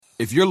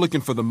If you're looking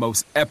for the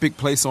most epic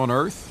place on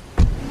Earth,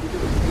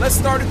 let's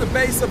start at the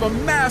base of a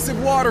massive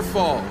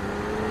waterfall.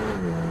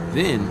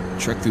 Then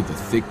trek through the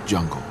thick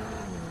jungle.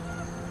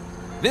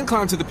 Then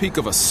climb to the peak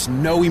of a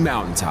snowy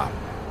mountaintop.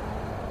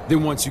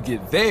 Then once you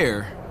get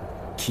there,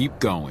 keep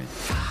going.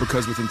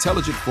 Because with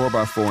intelligent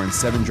 4x4 and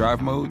 7 drive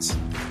modes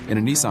and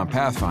a Nissan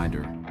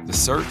Pathfinder, the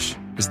search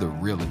is the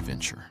real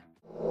adventure.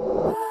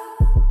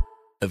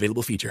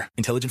 Available feature.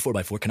 Intelligent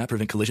 4x4 cannot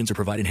prevent collisions or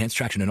provide enhanced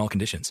traction in all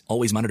conditions.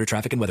 Always monitor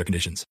traffic and weather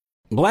conditions.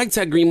 Black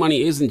Tech Green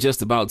Money isn't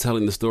just about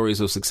telling the stories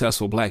of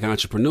successful Black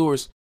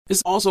entrepreneurs.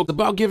 It's also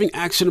about giving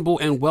actionable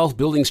and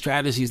wealth-building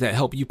strategies that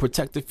help you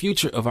protect the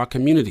future of our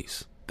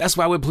communities. That's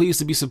why we're pleased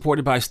to be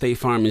supported by State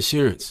Farm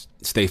Insurance.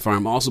 State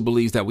Farm also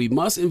believes that we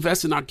must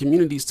invest in our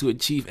communities to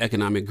achieve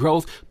economic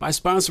growth by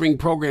sponsoring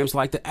programs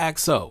like the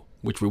ACT-SO,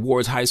 which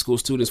rewards high school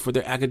students for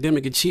their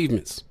academic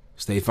achievements.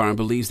 State Farm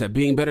believes that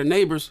being better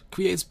neighbors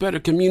creates better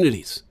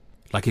communities.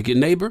 Like a good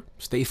neighbor,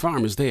 State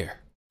Farm is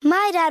there.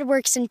 My dad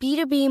works in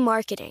B2B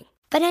marketing,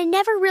 but I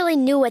never really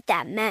knew what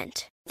that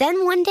meant.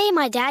 Then one day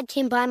my dad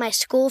came by my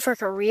school for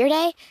career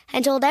day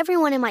and told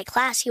everyone in my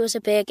class he was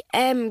a big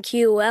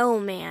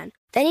MQL man.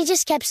 Then he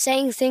just kept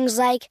saying things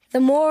like, the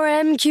more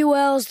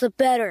MQLs, the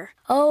better,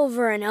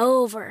 over and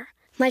over.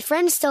 My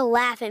friends still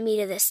laugh at me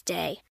to this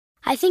day.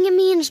 I think it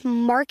means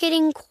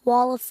marketing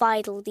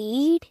qualified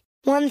lead.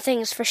 One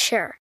thing's for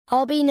sure.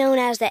 I'll be known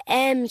as the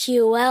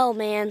MQL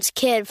man's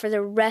kid for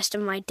the rest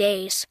of my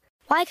days.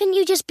 Why couldn't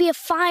you just be a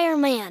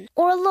fireman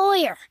or a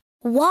lawyer?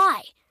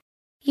 Why?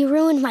 You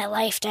ruined my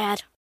life,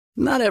 Dad.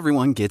 Not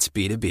everyone gets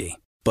B2B,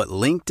 but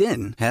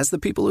LinkedIn has the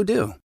people who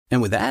do.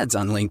 And with ads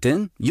on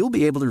LinkedIn, you'll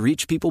be able to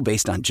reach people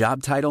based on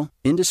job title,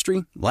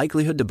 industry,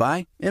 likelihood to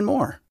buy, and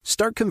more.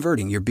 Start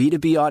converting your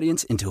B2B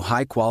audience into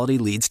high-quality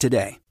leads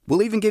today.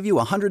 We'll even give you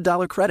a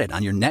 $100 credit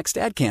on your next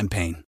ad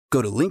campaign.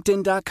 Go to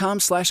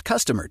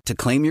linkedin.com/customer to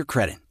claim your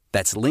credit.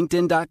 That's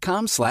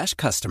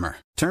linkedin.com/customer.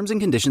 Terms and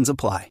conditions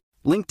apply.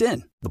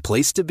 LinkedIn, the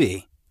place to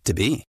be, to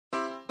be.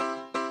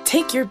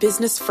 Take your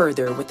business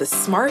further with the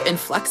smart and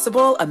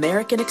flexible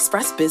American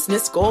Express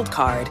Business Gold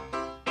Card.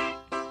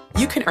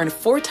 You can earn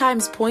 4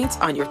 times points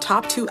on your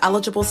top 2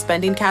 eligible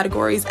spending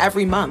categories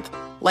every month,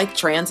 like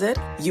transit,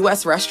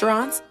 U.S.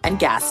 restaurants, and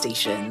gas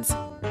stations.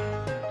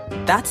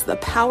 That's the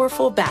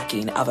powerful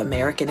backing of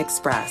American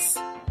Express.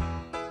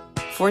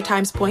 4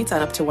 times points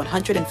on up to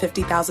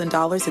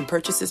 $150,000 in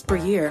purchases per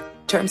year.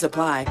 Terms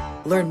apply.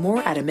 Learn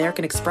more at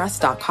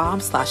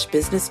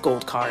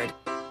americanexpress.com/businessgoldcard.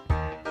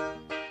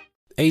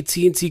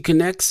 AT&T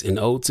connects an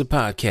ode to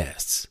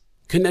podcasts.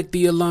 Connect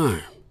the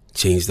alarm.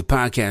 Change the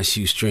podcast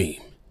you stream.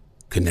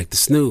 Connect the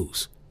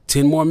snooze.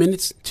 10 more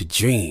minutes to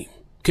dream.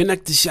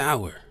 Connect the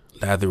shower.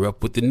 Lather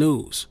up with the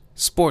news,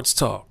 sports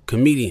talk,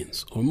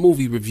 comedians, or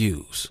movie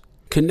reviews.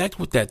 Connect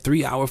with that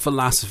 3-hour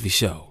philosophy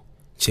show.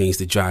 Change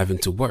the drive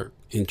into work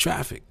in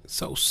traffic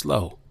so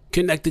slow.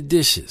 Connect the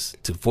dishes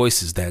to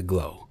voices that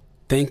glow.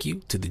 Thank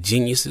you to the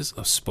geniuses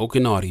of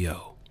spoken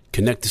audio.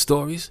 Connect the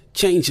stories,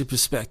 change your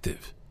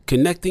perspective.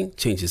 Connecting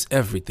changes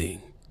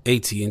everything.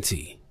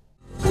 AT&T.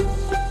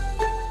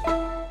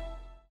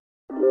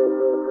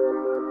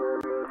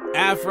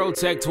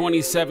 Afrotech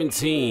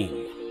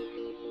 2017,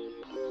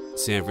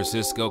 San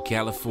Francisco,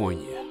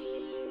 California.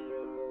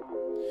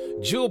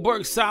 Jewel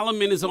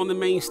Burke-Solomon is on the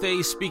main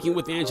stage speaking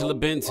with Angela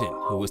Benton,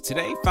 who is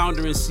today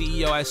founder and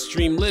CEO at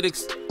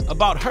Streamlytics,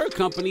 about her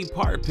company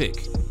PartPick,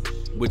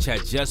 which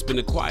had just been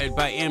acquired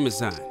by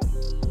Amazon.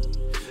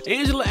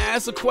 Angela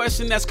asks a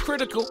question that's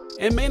critical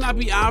and may not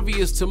be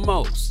obvious to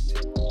most.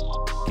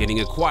 Getting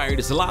acquired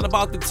is a lot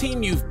about the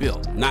team you've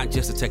built, not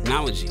just the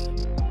technology.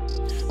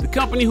 The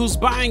company who's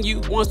buying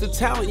you wants the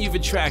talent you've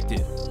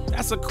attracted.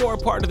 That's a core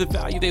part of the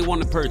value they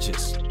want to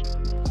purchase.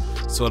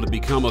 So to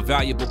become a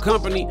valuable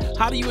company,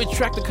 how do you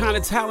attract the kind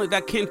of talent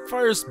that can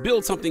first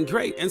build something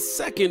great and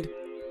second,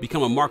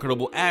 become a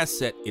marketable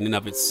asset in and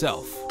of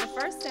itself? The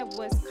first step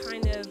was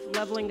kind of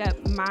leveling up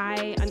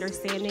my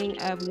understanding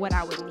of what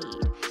I would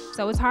need.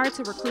 So it's hard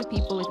to recruit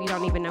people if you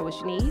don't even know what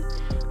you need.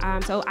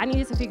 So I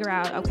needed to figure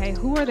out, okay,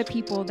 who are the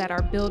people that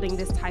are building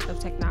this type of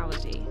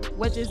technology?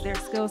 What is their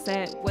skill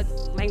set? What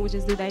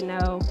languages do they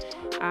know?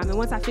 And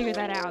once I figured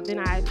that out, then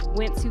I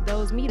went to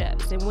those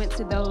meetups and went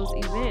to those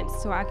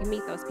events so I could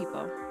meet those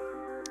people.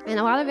 And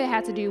a lot of it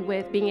had to do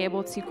with being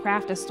able to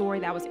craft a story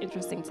that was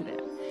interesting to them.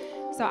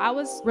 So I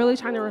was really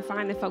trying to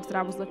refine the folks that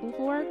I was looking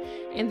for.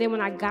 And then when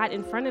I got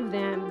in front of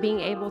them, being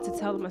able to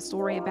tell them a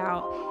story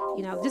about,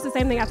 just the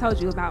same thing I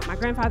told you about. My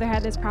grandfather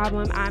had this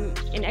problem. I'm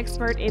an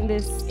expert in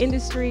this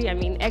industry. I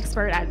mean,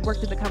 expert, I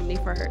worked at the company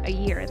for a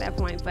year at that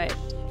point, but,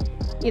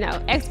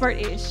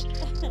 expert-ish.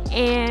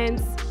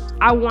 And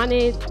I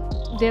wanted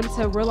them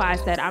to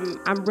realize that I'm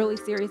really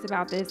serious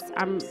about this.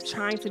 I'm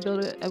trying to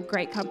build a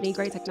great company,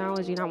 great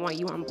technology, and I want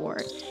you on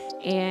board.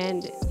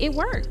 And it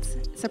worked,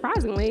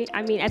 surprisingly.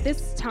 I mean, at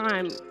this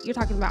time, you're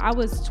talking about, I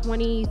was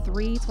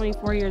 23,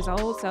 24 years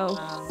old. So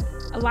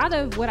a lot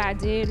of what I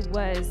did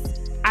was,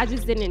 I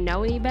just didn't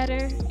know any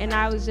better. And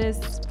I was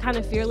just kind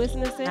of fearless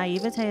in a sense.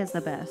 Naivete is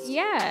the best.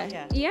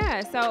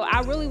 Yeah. So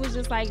I really was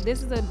just like,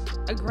 this is a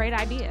great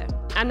idea.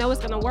 I know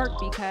it's gonna work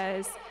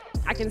because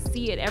I can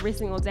see it every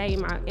single day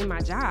in my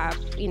job.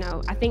 You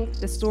know, I think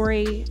the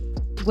story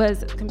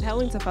was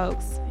compelling to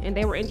folks and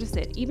they were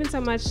interested, even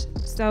so much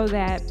so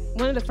that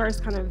one of the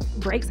first kind of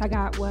breaks I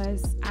got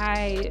was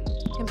I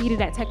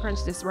competed at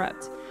TechCrunch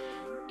Disrupt.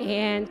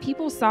 And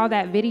people saw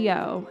that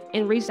video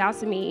and reached out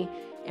to me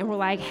and were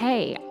like,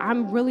 hey,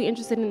 I'm really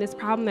interested in this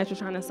problem that you're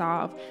trying to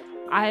solve.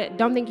 I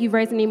don't think you've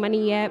raised any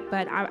money yet,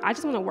 but I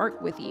just want to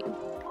work with you.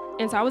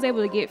 And so I was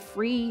able to get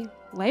free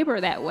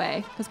labor that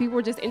way because people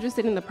were just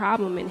interested in the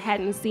problem and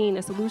hadn't seen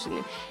a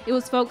solution. It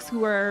was folks who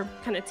were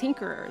kind of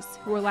tinkerers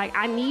who were like,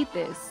 I need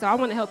this, so I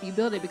want to help you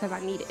build it because I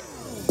need it.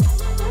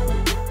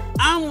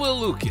 I'm Will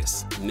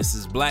Lucas, and this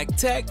is Black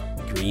Tech,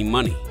 Green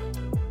Money.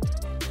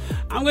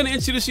 I'm going to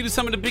introduce you to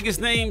some of the biggest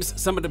names,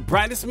 some of the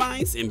brightest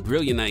minds, and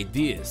brilliant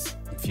ideas.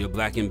 If you're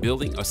black in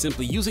building or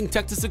simply using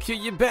tech to secure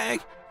your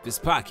bag, this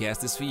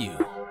podcast is for you.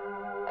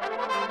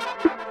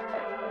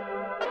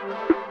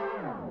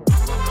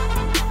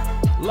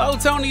 Lo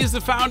Tony is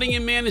the founding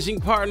and managing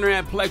partner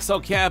at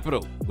Plexo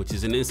Capital, which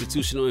is an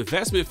institutional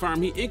investment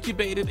firm he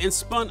incubated and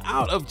spun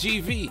out of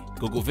GV,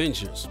 Google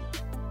Ventures.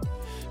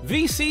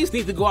 VCs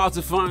need to go out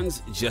to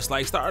funds, just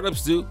like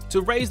startups do,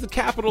 to raise the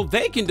capital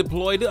they can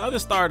deploy to other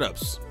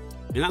startups.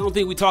 And I don't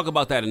think we talk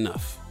about that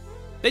enough.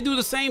 They do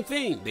the same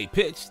thing. They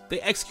pitch, they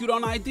execute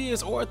on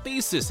ideas or a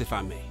thesis, if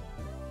I may.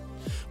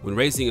 When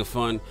raising a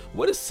fund,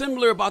 what is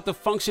similar about the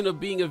function of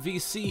being a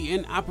VC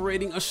and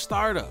operating a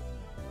startup?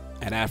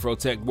 At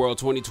Afrotech World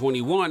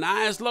 2021,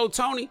 I asked Lo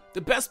Tony,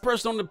 the best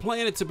person on the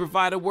planet, to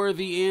provide a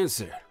worthy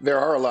answer. There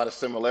are a lot of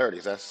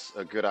similarities. That's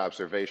a good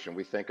observation.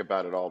 We think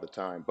about it all the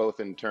time, both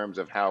in terms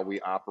of how we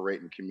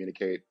operate and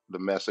communicate the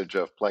message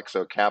of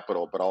Plexo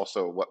Capital, but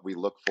also what we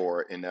look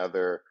for in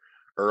other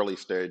early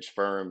stage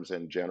firms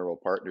and general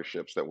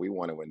partnerships that we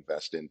want to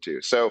invest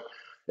into. So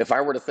if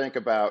I were to think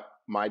about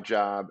my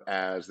job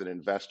as an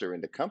investor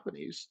into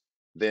companies,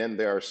 then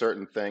there are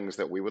certain things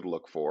that we would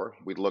look for.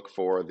 We'd look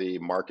for the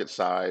market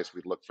size.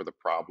 We'd look for the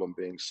problem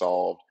being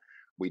solved.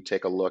 We'd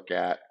take a look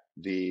at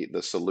the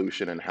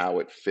solution and how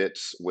it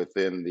fits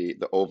within the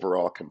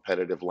overall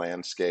competitive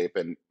landscape.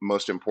 And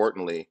most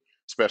importantly,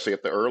 especially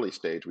at the early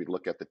stage, we'd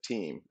look at the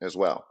team as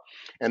well.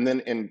 And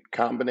then in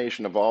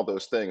combination of all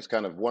those things,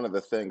 kind of one of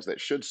the things that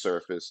should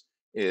surface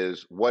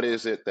is what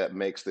is it that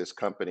makes this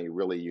company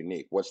really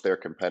unique? What's their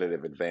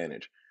competitive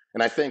advantage?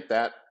 And I think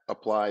that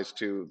applies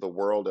to the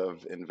world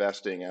of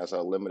investing as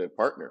a limited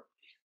partner.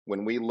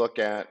 When we look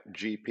at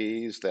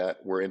GPs that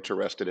we're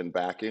interested in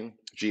backing,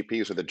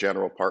 GPs are the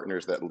general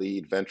partners that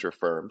lead venture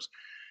firms.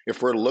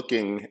 If we're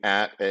looking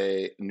at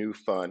a new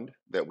fund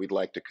that we'd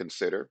like to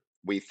consider,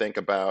 we think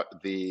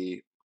about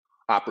the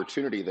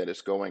opportunity that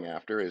it's going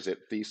after. Is it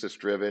thesis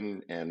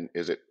driven, and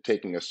is it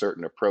taking a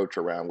certain approach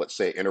around, let's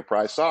say,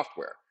 enterprise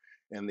software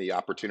and the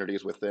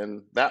opportunities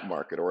within that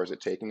market? Or is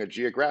it taking a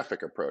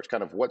geographic approach?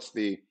 Kind of what's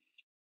the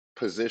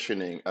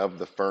positioning of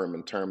the firm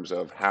in terms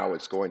of how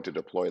it's going to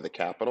deploy the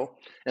capital?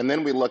 And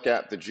then we look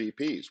at the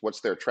GPs. What's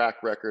their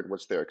track record?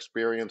 What's their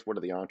experience? What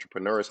do the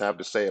entrepreneurs have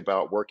to say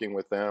about working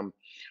with them?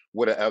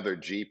 What do other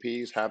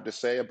GPs have to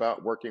say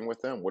about working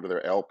with them? What do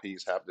their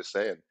LPs have to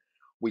say? And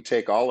we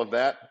take all of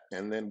that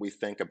and then we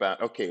think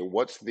about, okay,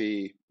 what's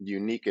the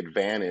unique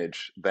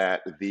advantage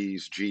that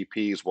these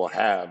GPs will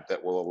have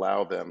that will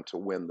allow them to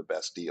win the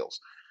best deals?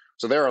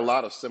 So there are a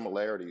lot of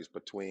similarities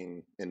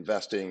between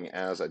investing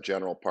as a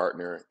general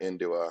partner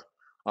into an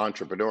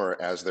entrepreneur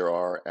as there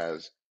are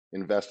as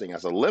investing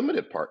as a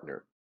limited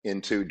partner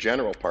into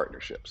general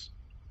partnerships.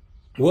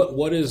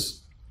 What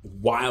is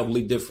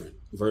wildly different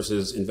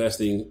versus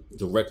investing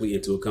directly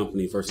into a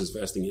company versus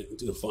investing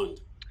into a fund?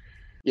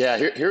 Yeah,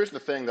 here's the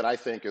thing that I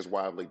think is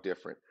wildly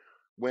different.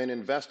 When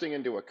investing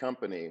into a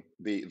company,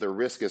 the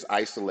risk is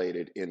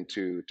isolated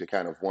into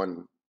kind of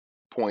one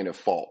point of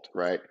fault,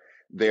 right?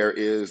 There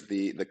is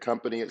the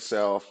company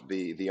itself,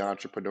 the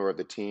entrepreneur,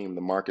 the team,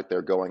 the market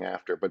they're going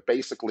after. But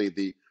basically,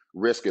 the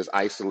risk is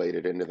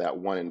isolated into that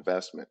one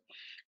investment.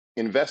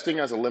 Investing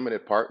as a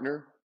limited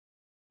partner,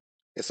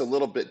 it's a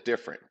little bit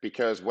different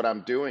because what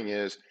I'm doing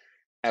is,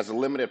 as a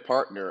limited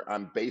partner,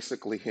 I'm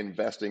basically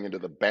investing into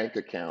the bank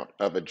account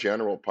of a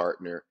general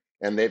partner,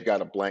 and they've got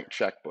a blank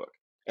checkbook.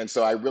 And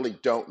so I really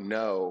don't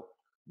know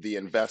the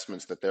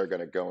investments that they're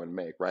going to go and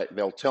make, right?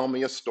 They'll tell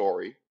me a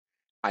story.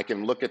 I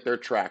can look at their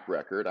track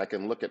record. I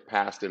can look at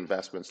past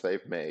investments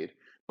they've made.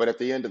 But at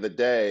the end of the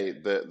day,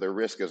 the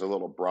risk is a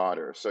little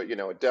broader. So,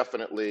 it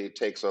definitely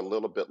takes a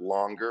little bit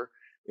longer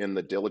in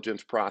the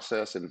diligence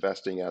process,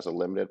 investing as a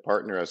limited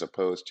partner as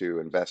opposed to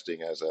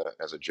investing as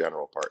a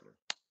general partner.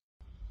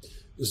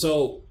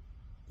 So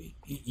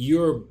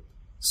you're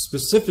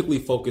specifically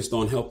focused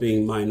on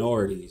helping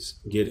minorities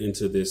get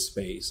into this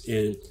space.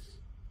 And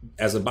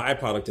as a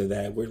byproduct of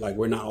that,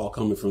 we're not all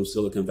coming from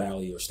Silicon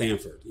Valley or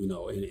Stanford,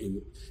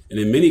 and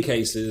in many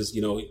cases,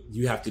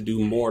 you have to do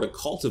more to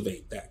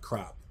cultivate that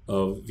crop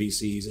of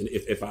VCs. And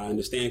if I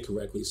understand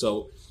correctly,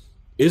 so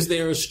is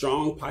there a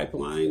strong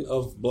pipeline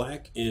of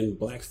Black and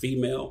Black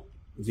female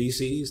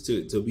VCs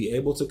to be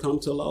able to come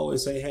to Lo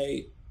and say,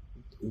 hey,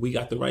 we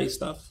got the right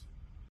stuff?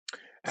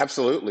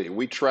 Absolutely.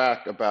 We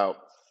track about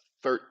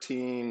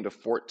 13 to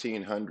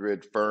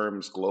 1400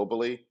 firms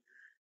globally,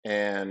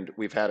 and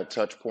we've had a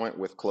touch point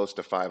with close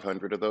to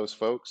 500 of those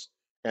folks.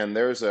 And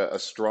there's a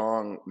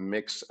strong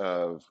mix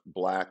of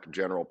Black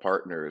general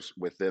partners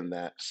within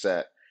that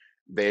set.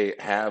 They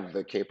have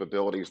the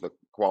capabilities, the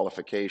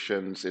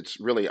qualifications. It's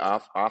really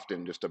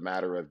often just a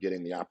matter of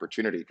getting the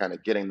opportunity, kind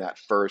of getting that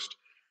first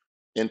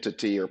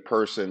entity or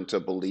person to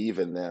believe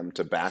in them,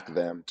 to back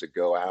them, to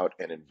go out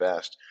and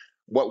invest.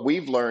 What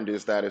we've learned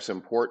is that it's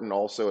important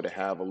also to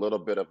have a little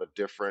bit of a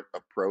different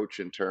approach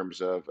in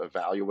terms of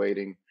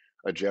evaluating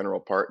a general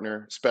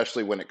partner,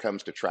 especially when it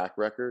comes to track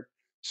record.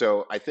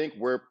 So I think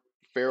we're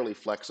fairly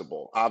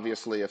flexible.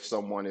 Obviously, if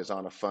someone is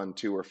on a fund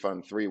 2 or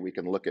fund 3, we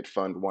can look at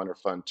fund 1 or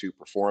fund 2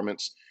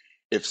 performance.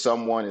 If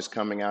someone is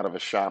coming out of a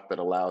shop that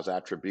allows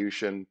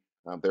attribution,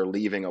 they're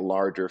leaving a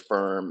larger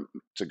firm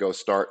to go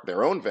start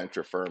their own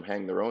venture firm,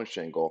 hang their own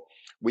shingle,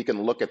 we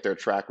can look at their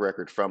track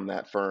record from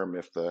that firm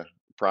if the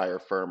prior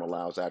firm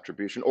allows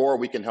attribution, or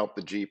we can help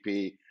the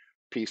GP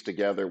piece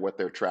together what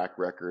their track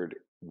record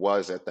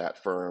was at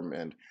that firm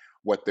and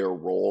what their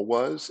role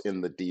was in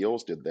the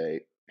deals. Did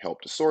they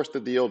help to source the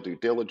deal, due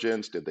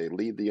diligence? Did they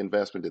lead the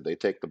investment? Did they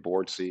take the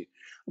board seat?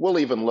 We'll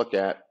even look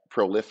at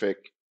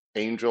prolific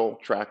angel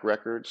track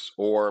records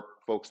or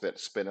folks that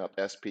spin up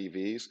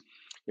SPVs.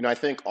 I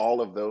think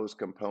all of those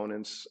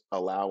components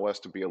allow us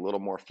to be a little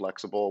more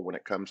flexible when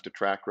it comes to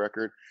track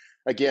record.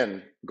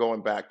 Again,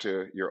 going back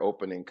to your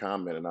opening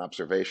comment and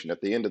observation,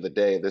 at the end of the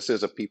day, this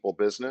is a people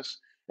business.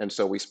 And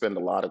so we spend a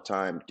lot of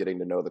time getting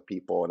to know the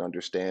people and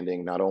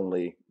understanding not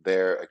only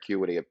their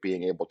acuity of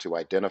being able to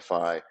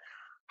identify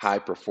high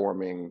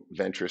performing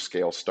venture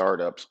scale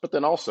startups, but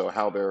then also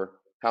how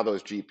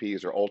those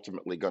GPs are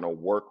ultimately going to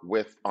work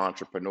with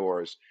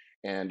entrepreneurs.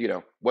 And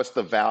what's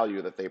the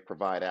value that they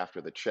provide after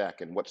the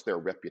check, and what's their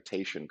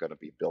reputation going to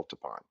be built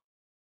upon?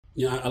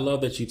 Yeah, I love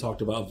that you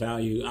talked about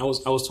value. I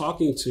was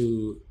talking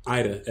to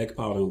Ida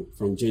Ekpout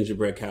from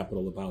Gingerbread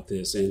Capital about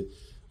this, and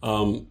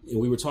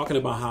we were talking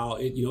about how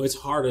it's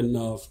hard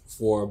enough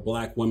for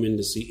Black women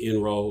to see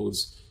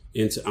inroads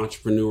into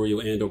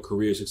entrepreneurial and/or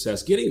career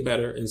success, getting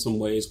better in some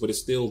ways, but it's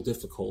still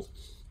difficult.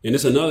 And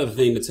it's another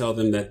thing to tell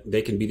them that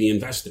they can be the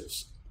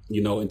investors,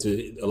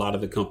 into a lot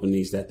of the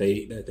companies that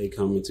they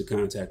come into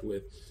contact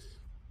with.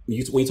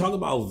 When you talk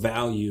about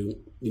value,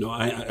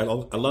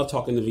 I love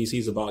talking to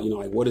VCs about,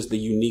 like, what is the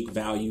unique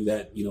value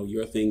that,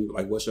 your thing,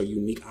 like, what's your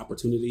unique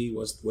opportunity?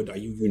 What are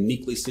you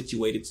uniquely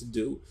situated to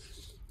do?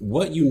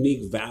 What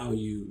unique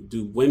value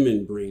do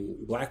women bring,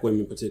 Black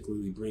women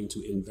particularly, bring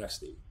to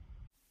investing?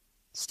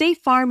 State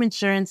Farm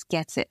Insurance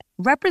gets it.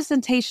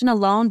 Representation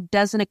alone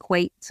doesn't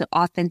equate to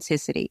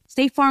authenticity.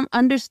 State Farm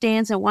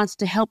understands and wants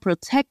to help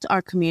protect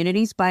our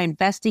communities by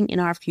investing in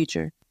our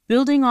future,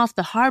 building off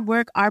the hard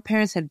work our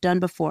parents have done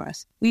before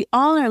us. We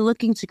all are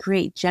looking to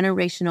create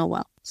generational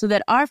wealth so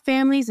that our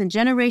families and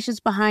generations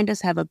behind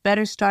us have a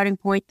better starting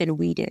point than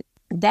we did.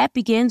 That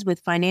begins with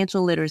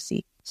financial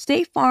literacy.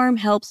 State Farm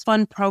helps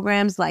fund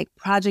programs like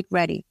Project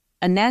Ready,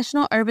 a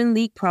National Urban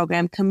League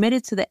program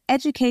committed to the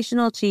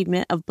educational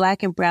achievement of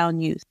Black and Brown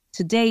youth.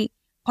 To date,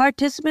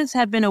 participants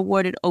have been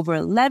awarded over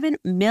 $11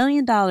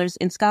 million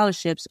in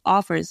scholarships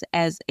offers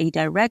as a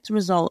direct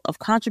result of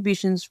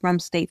contributions from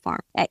State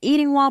Farm. At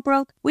Eating While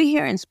Broke, we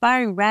hear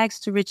inspiring rags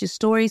to riches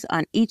stories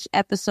on each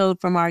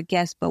episode from our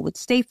guests, but with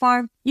State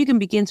Farm, you can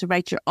begin to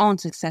write your own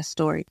success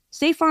story.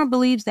 State Farm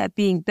believes that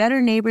being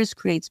better neighbors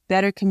creates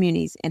better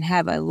communities and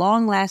have a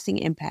long-lasting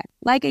impact.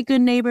 Like a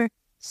good neighbor,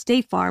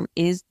 State Farm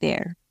is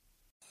there.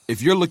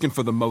 If you're looking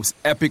for the most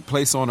epic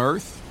place on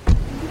Earth,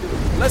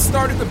 let's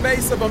start at the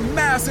base of a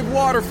massive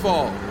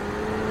waterfall.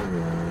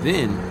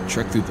 Then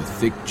trek through the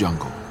thick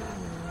jungle.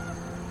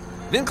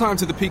 Then climb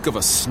to the peak of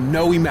a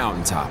snowy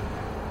mountaintop.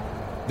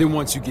 Then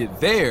once you get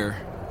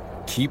there,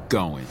 keep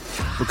going.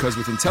 Because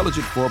with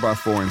intelligent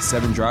 4x4 and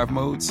 7 drive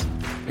modes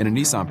and a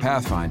Nissan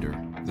Pathfinder,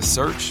 the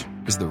search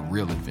is the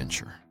real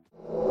adventure.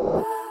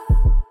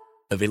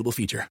 Available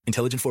feature.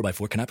 Intelligent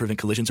 4x4 cannot prevent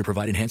collisions or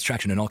provide enhanced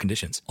traction in all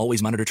conditions.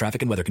 Always monitor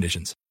traffic and weather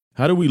conditions.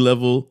 How do we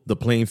level the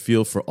playing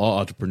field for all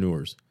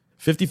entrepreneurs?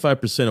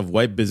 55% of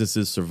white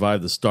businesses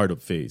survive the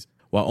startup phase,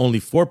 while only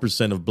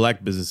 4% of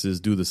Black businesses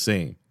do the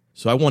same.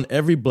 So I want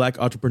every Black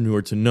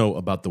entrepreneur to know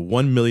about the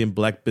 1 Million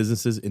Black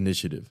Businesses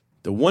Initiative.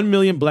 The 1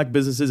 Million Black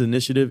Businesses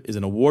Initiative is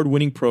an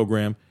award-winning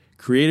program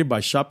created by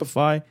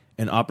Shopify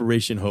and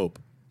Operation Hope.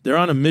 They're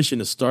on a mission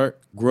to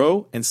start,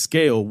 grow, and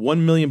scale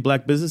 1 million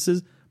Black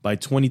businesses by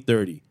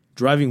 2030,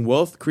 driving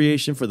wealth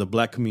creation for the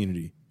Black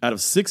community. Out of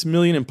 6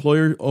 million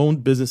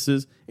employer-owned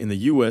businesses in the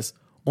U.S.,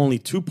 only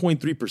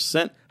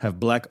 2.3% have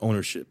Black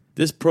ownership.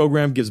 This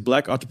program gives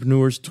Black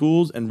entrepreneurs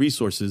tools and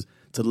resources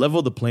to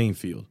level the playing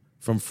field,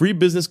 from free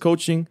business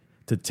coaching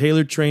to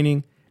tailored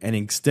training and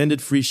an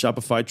extended free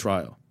Shopify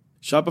trial.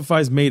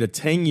 Shopify's made a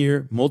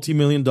 10-year,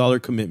 multi-million-dollar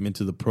commitment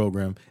to the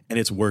program, and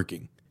it's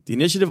working. The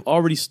initiative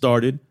already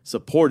started,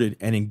 supported,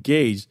 and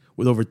engaged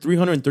with over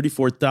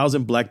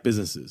 334,000 Black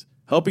businesses,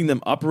 helping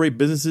them operate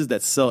businesses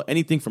that sell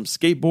anything from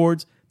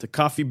skateboards to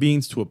coffee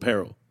beans to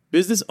apparel.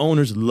 Business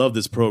owners love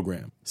this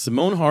program.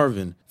 Simone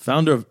Harvin,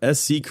 founder of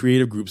SC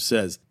Creative Group,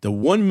 says, "The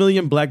 1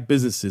 million black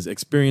businesses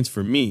experience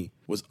for me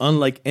was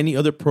unlike any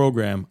other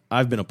program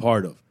I've been a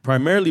part of,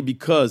 primarily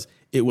because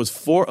it was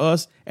for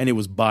us and it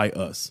was by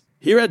us."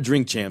 Here at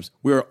Drink Champs,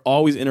 we are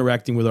always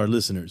interacting with our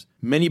listeners,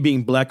 many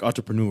being black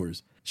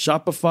entrepreneurs.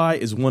 Shopify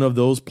is one of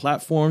those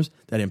platforms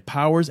that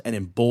empowers and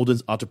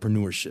emboldens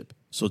entrepreneurship.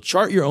 So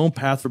chart your own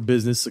path for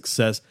business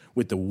success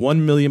with the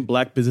 1 Million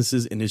Black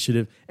Businesses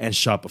Initiative and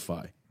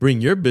Shopify.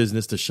 Bring your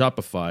business to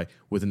Shopify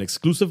with an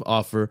exclusive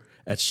offer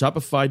at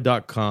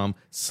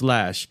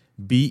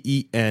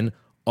shopify.com/BEN,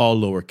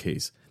 all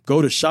lowercase.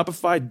 Go to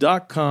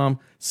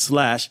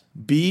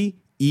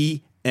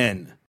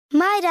shopify.com/BEN.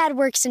 My dad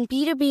works in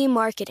B2B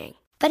marketing,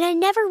 but I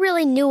never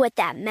really knew what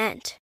that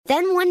meant.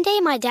 Then one day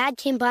my dad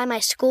came by my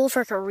school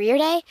for career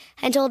day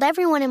and told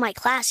everyone in my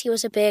class he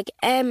was a big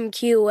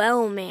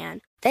MQL man.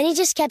 Then he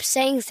just kept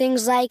saying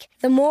things like,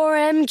 "The more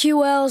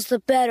MQLs, the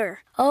better,"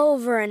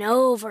 over and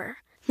over.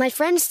 My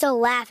friends still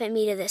laugh at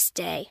me to this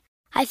day.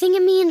 I think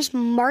it means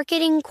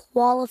marketing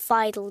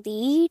qualified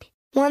lead.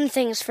 One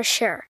thing's for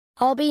sure,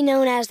 I'll be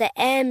known as the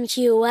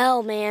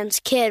MQL man's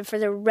kid for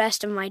the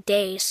rest of my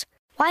days.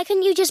 Why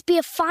couldn't you just be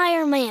a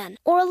fireman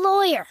or a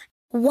lawyer?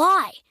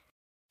 Why?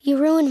 You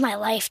ruined my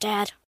life,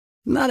 Dad.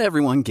 Not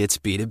everyone gets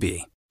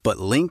B2B, but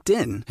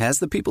LinkedIn has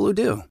the people who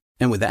do.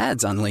 And with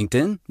ads on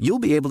LinkedIn, you'll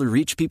be able to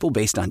reach people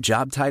based on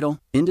job title,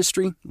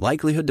 industry,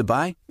 likelihood to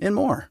buy, and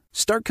more.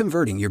 Start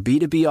converting your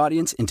B2B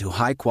audience into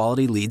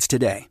high-quality leads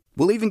today.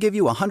 We'll even give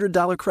you a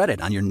 $100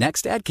 credit on your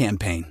next ad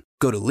campaign.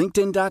 Go to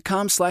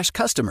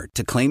linkedin.com/customer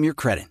to claim your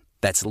credit.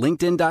 That's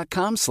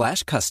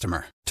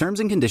linkedin.com/customer. Terms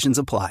and conditions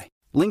apply.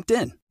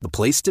 LinkedIn, the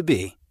place to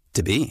be,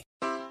 to be.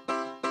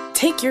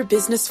 Take your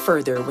business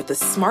further with the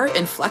smart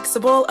and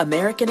flexible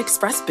American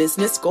Express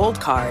Business Gold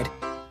Card.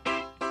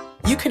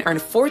 You can earn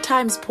 4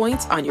 times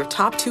points on your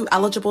top 2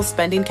 eligible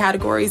spending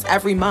categories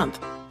every month,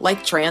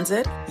 like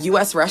transit,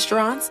 U.S.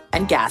 restaurants,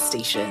 and gas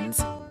stations.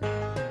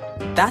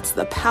 That's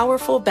the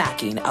powerful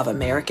backing of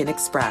American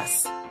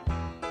Express.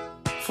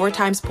 4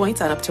 times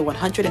points on up to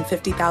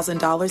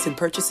 $150,000 in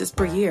purchases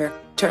per year.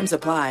 Terms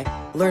apply.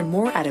 Learn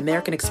more at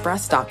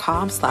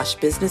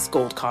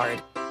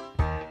americanexpress.com/businessgoldcard.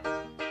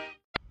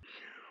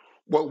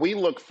 What we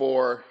look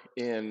for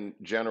in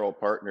general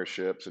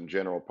partnerships and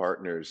general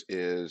partners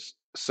is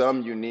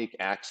some unique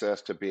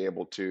access to be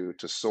able to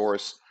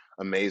source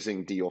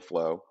amazing deal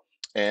flow.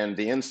 And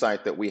the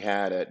insight that we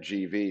had at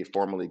GV,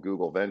 formerly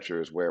Google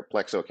Ventures, where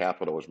Plexo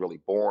Capital was really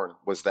born,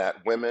 was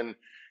that women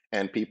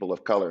and people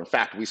of color, in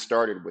fact, we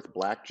started with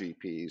Black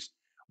GPs.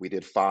 We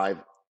did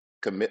 5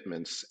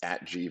 commitments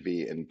at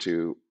GV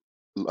into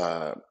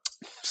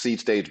seed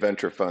stage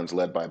venture funds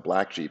led by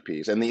Black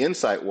GPs. And the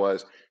insight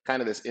was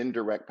kind of this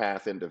indirect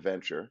path into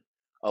venture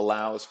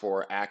allows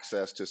for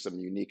access to some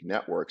unique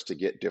networks to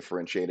get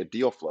differentiated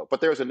deal flow.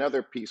 But there's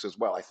another piece as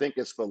well. I think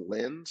it's the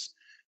lens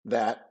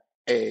that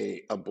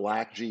a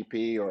Black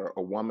GP or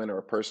a woman or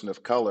a person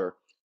of color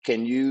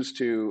can use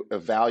to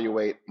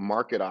evaluate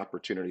market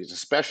opportunities,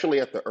 especially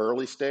at the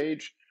early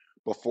stage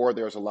before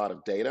there's a lot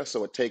of data.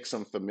 So it takes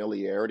some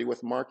familiarity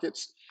with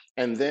markets.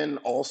 And then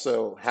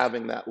also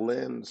having that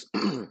lens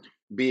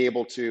be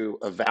able to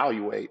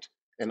evaluate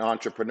an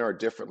entrepreneur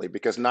differently,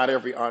 because not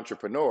every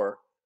entrepreneur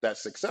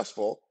that's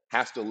successful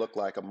has to look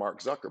like a Mark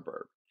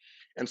Zuckerberg.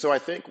 And so I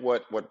think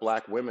what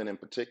Black women in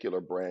particular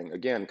bring,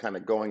 again, kind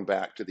of going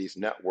back to these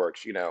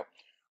networks,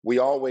 we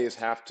always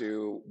have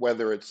to,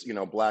 whether it's,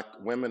 Black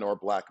women or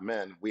Black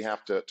men, we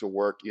have to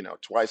work,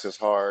 twice as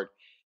hard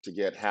to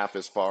get half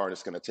as far, and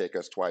it's going to take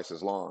us twice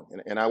as long.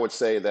 And I would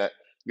say that,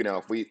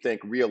 if we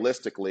think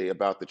realistically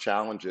about the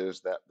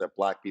challenges that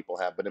Black people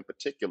have, but in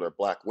particular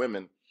Black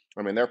women,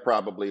 I mean, they're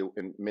probably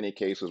in many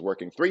cases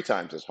working 3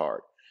 times as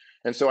hard.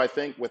 And so I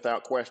think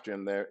without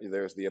question,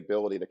 there's the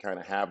ability to kind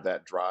of have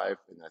that drive.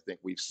 And I think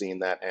we've seen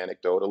that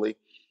anecdotally.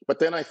 But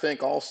then I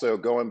think also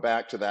going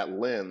back to that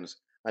lens,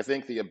 I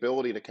think the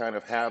ability to kind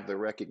of have the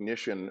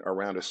recognition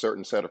around a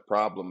certain set of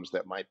problems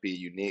that might be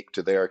unique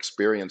to their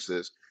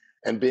experiences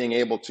and being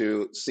able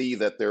to see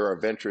that there are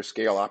venture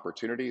scale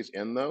opportunities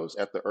in those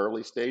at the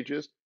early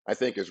stages, I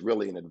think is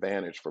really an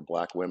advantage for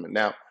Black women.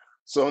 Now,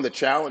 some of the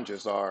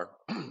challenges are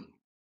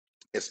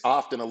it's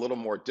often a little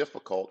more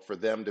difficult for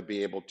them to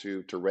be able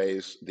to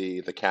raise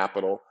the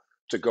capital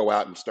to go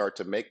out and start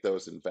to make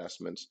those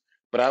investments.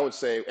 But I would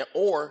say,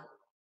 or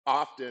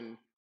often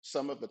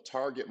some of the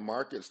target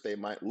markets they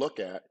might look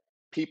at,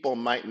 people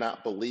might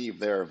not believe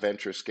there are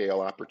venture scale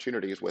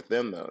opportunities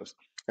within those.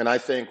 And I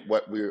think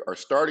what we are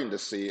starting to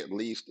see at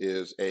least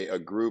is a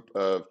group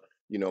of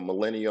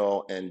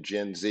millennial and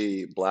Gen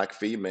Z Black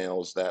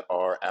females that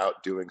are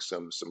out doing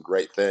some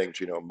great things.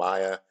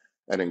 Maya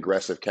at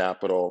Ingressive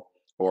Capital,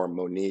 or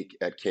Monique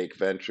at Cake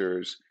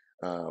Ventures.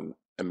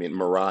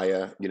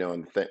 Mariah,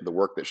 and the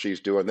work that she's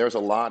doing. There's a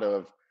lot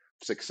of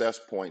success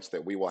points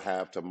that we will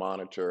have to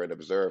monitor and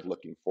observe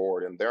looking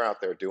forward. And they're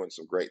out there doing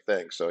some great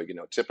things. So,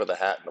 tip of the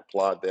hat and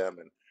applaud them.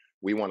 And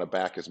we want to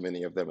back as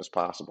many of them as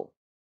possible.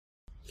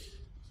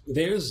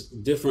 There's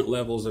different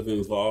levels of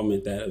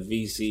involvement that a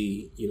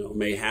VC,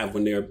 may have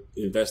when they're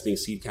investing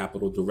seed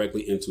capital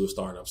directly into a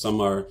startup.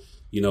 Some are,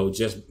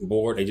 just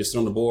bored. They just sit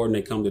on the board and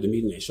they come to the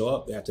meeting. They show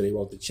up after they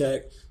wrote the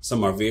check.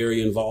 Some are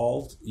very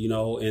involved,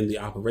 in the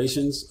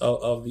operations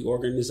of the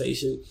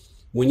organization.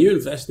 When you're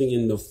investing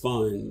in the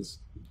funds,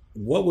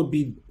 what would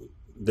be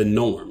the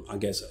norm, I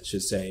guess I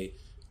should say,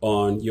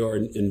 on your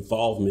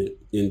involvement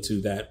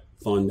into that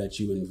fund that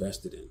you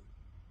invested in?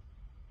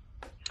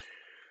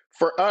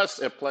 For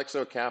us at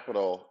Plexo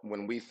Capital,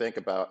 when we think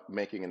about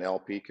making an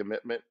LP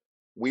commitment,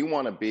 we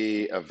want to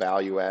be a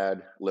value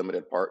add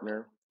limited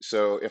partner.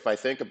 So if I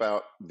think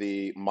about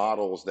the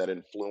models that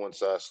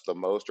influence us the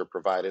most or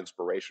provide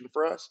inspiration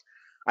for us,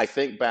 I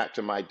think back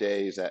to my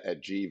days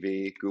at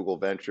GV, Google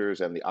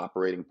Ventures, and the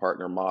operating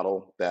partner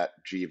model that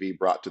GV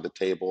brought to the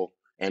table.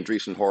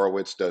 Andreessen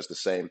Horowitz does the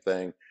same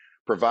thing,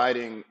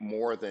 providing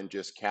more than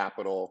just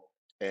capital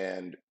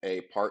and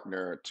a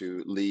partner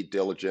to lead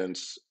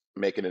diligence,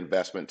 make an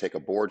investment, take a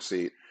board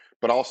seat,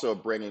 but also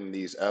bringing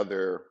these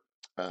other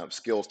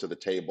skills to the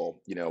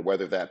table,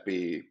 whether that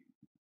be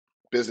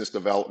business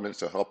development,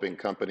 so helping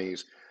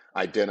companies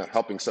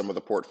helping some of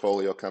the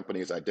portfolio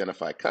companies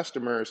identify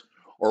customers,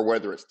 or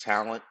whether it's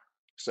talent,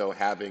 so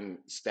having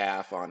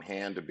staff on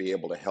hand to be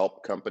able to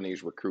help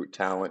companies recruit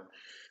talent.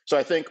 So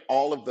I think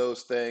all of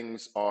those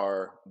things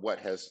are what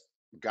has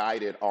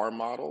guided our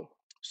model.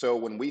 So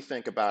when we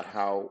think about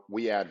how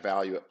we add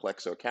value at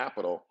Plexo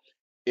Capital,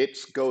 it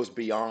goes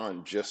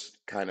beyond just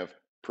kind of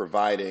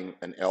providing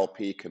an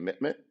LP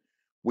commitment.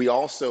 We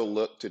also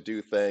look to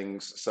do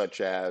things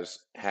such as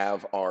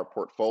have our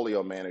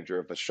portfolio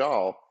manager,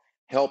 Vishal,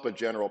 help a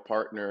general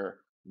partner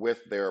with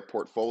their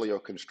portfolio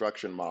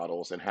construction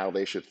models and how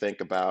they should think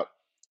about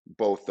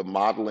both the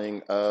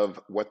modeling of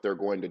what they're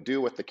going to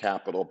do with the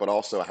capital, but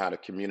also how to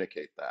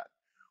communicate that.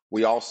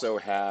 We also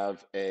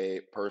have a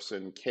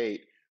person,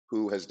 Kate,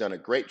 who has done a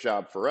great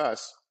job for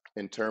us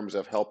in terms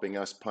of helping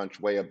us punch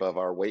way above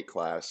our weight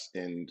class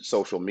in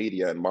social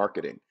media and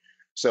marketing.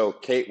 So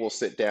Kate will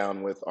sit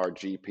down with our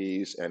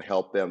GPs and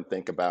help them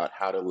think about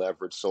how to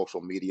leverage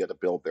social media to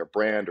build their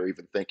brand, or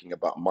even thinking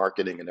about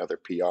marketing and other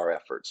PR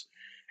efforts.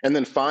 And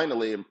then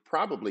finally, and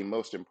probably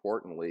most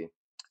importantly,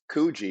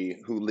 Kuji,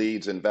 who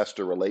leads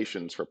investor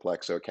relations for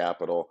Plexo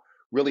Capital,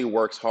 really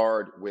works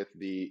hard with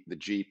the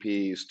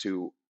GPs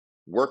to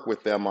work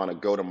with them on a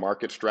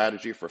go-to-market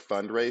strategy for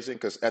fundraising.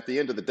 Because at the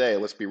end of the day,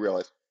 let's be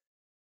real,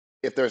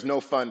 if there's no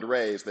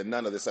fundraise, then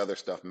none of this other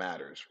stuff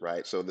matters,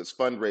 right? So this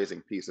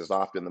fundraising piece is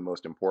often the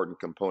most important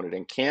component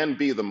and can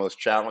be the most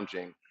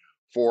challenging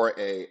for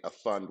a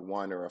fund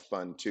one or a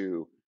fund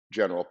two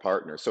general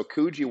partner. So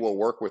Kuji will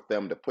work with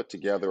them to put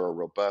together a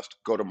robust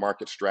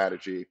go-to-market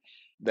strategy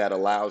that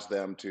allows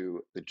them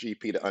the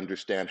GP to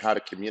understand how to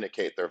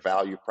communicate their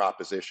value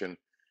proposition.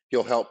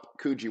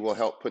 Kuji will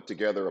help put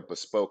together a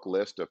bespoke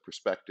list of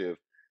prospective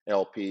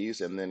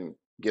LPs and then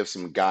give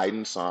some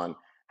guidance on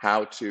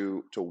how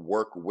to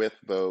work with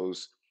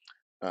those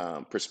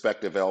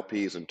prospective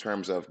LPs in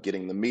terms of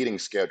getting the meeting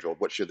scheduled.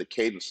 What should the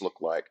cadence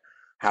look like?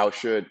 How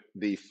should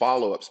the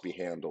follow-ups be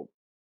handled?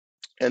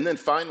 And then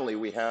finally,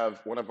 we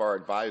have one of our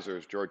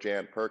advisors,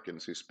 Georgianne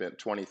Perkins, who spent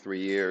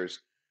 23 years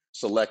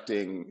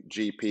selecting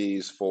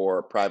GPs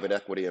for private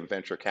equity and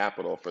venture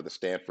capital for the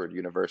Stanford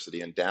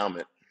University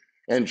Endowment.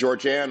 And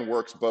Georgianne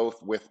works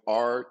both with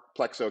our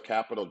Plexo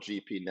Capital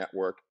GP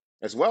network,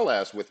 as well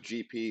as with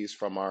GPs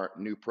from our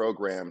new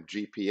program,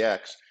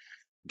 GPX.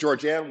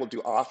 Georgianne will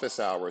do office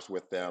hours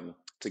with them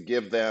to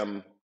give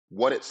them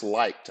what it's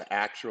like to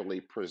actually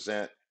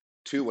present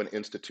to an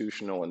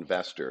institutional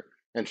investor.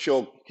 And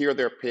she'll hear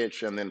their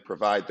pitch and then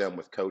provide them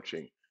with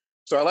coaching.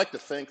 So I like to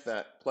think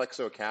that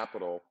Plexo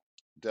Capital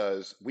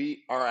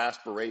our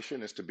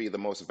aspiration is to be the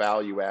most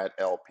value add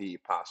LP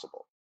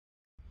possible.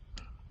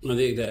 I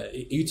think that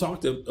you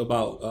talked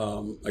about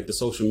like the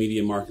social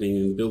media marketing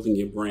and building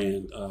your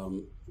brand,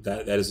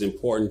 that is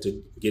important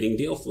to getting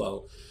deal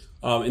flow.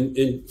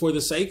 And for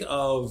the sake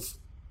of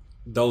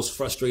those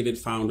frustrated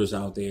founders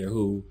out there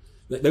who,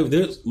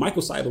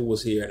 Michael Seidel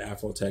was here at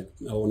Afrotech,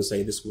 I want to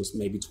say this was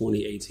maybe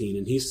 2018,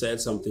 and he said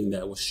something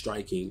that was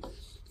striking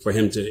for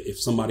him if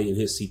somebody in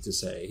his seat to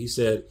say. He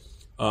said,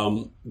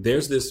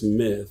 there's this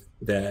myth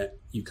that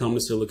you come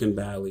to Silicon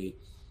Valley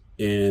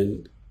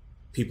and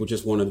people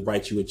just want to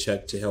write you a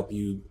check to help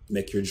you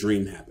make your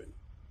dream happen,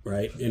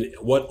 right? And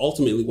what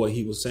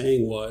he was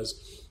saying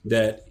was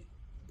that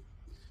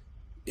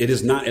it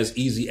is not as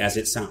easy as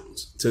it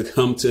sounds to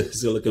come to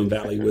Silicon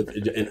Valley with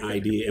an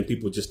idea and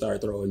people just start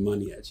throwing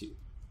money at you.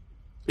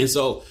 And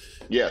so,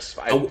 yes,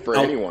 for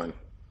anyone.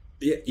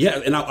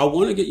 Yeah. And I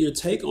want to get your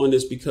take on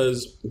this,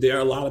 because there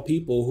are a lot of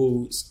people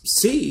who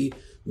see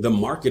the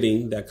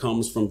marketing that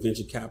comes from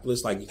venture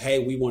capitalists, like, hey,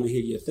 we want to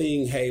hear your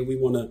thing. Hey, we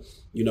want to,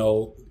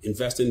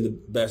 invest in the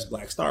best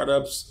Black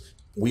startups.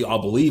 We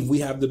all believe we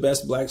have the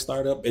best Black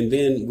startup. And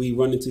then we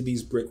run into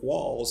these brick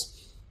walls.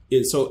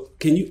 And so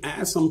can you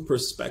add some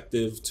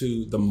perspective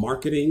to the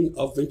marketing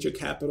of venture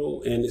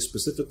capital, and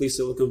specifically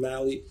Silicon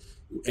Valley,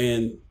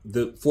 and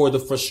for the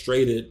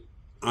frustrated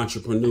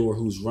entrepreneur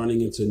who's running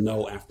into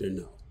no after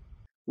no?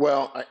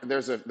 Well,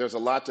 there's a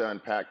lot to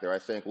unpack there. I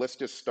think let's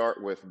just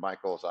start with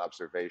Michael's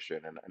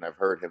observation, and I've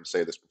heard him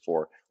say this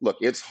before. Look,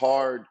 it's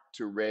hard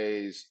to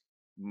raise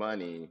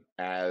money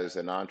as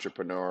an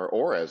entrepreneur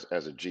or as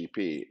a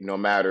GP, no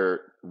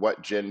matter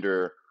what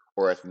gender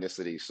or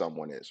ethnicity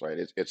someone is, right?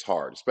 It's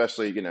hard,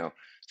 especially,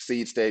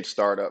 seed stage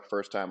startup,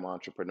 first time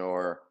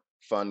entrepreneur,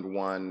 fund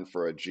one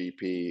for a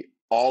GP.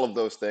 All of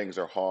those things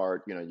are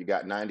hard. You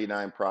got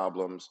 99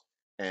 problems.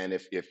 And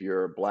if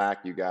you're black,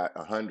 you got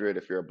 100.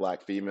 If you're a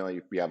black female,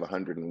 you have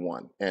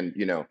 101. And,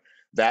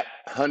 that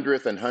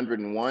 100th and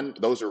 101,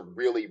 those are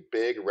really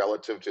big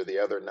relative to the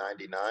other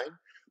 99.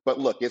 But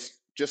look, it's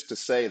just to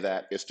say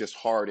that it's just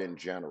hard in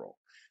general.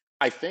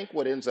 I think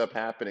what ends up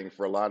happening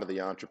for a lot of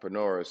the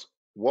entrepreneurs,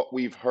 what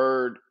we've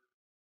heard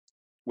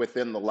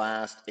within the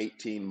last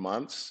 18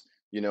 months,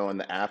 in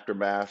the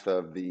aftermath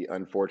of the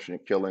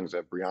unfortunate killings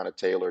of Breonna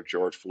Taylor,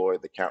 George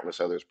Floyd, the countless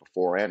others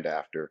before and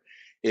after,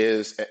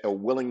 is a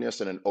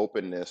willingness and an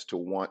openness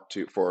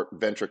for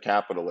venture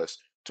capitalists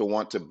to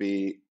want to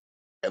be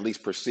at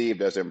least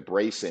perceived as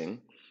embracing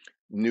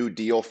new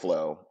deal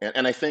flow.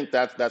 And I think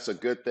that's a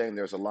good thing.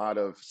 There's a lot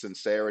of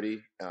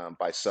sincerity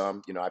by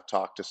some. I've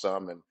talked to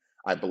some, and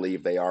I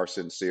believe they are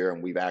sincere.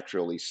 And we've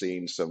actually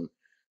seen some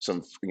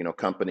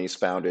companies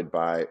founded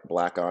by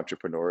Black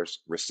entrepreneurs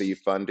receive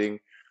funding.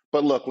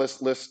 But look,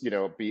 let's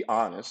be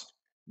honest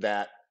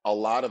that a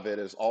lot of it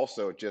is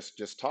also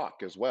just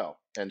talk as well.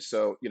 And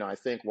so, I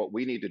think what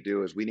we need to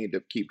do is we need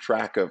to keep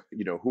track of,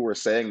 who are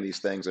saying these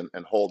things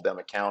and hold them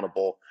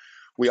accountable.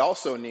 We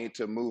also need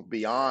to move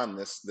beyond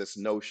this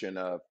notion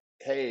of,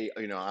 hey,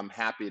 I'm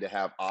happy to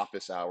have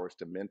office hours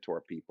to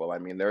mentor people. I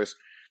mean, there's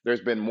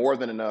been more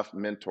than enough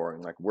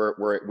mentoring. Like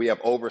we have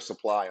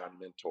oversupply on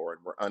mentor,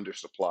 and we're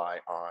undersupply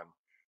on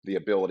the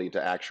ability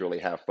to actually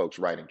have folks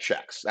writing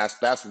checks.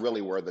 That's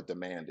really where the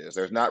demand is.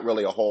 There's not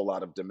really a whole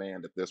lot of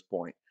demand at this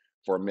point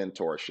for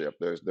mentorship.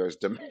 There's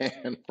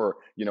demand for,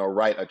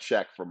 write a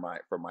check for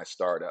my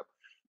startup.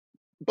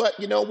 But,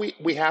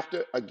 we have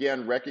to,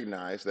 again,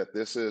 recognize that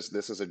this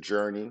is a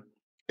journey.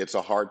 It's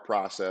a hard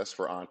process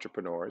for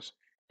entrepreneurs.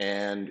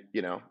 And,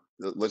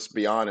 let's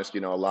be honest,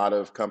 a lot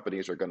of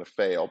companies are going to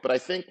fail. But I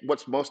think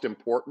what's most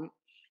important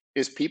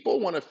is people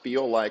want to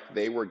feel like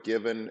they were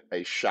given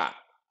a shot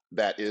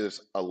that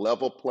is a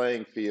level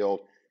playing field,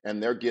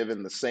 and they're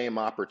given the same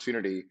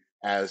opportunity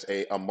as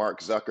a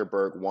Mark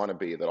Zuckerberg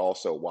wannabe that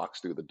also walks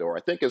through the door. I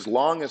think as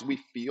long as we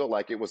feel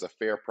like it was a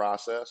fair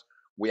process,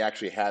 we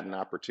actually had an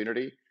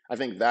opportunity. I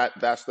think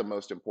that's the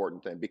most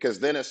important thing, because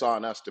then it's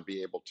on us to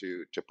be able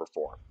to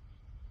perform.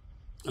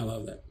 I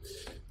love that.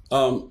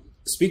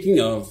 Speaking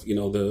of,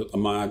 the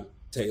Ahmaud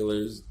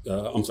Taylors,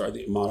 the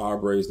Ahmaud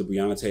Arbery's, the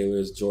Breonna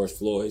Taylors, George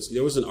Floyd's,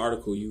 there was an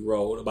article you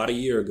wrote about a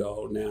year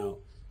ago now.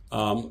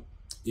 I'm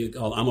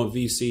a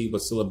VC, but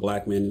still a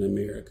Black man in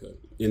America.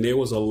 And there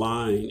was a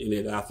line in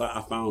it that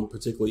I found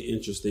particularly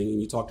interesting.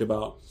 And you talked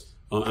about,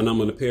 and I'm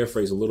going to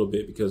paraphrase a little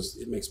bit because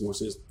it makes more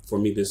sense for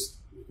me this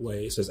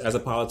way. It says, as a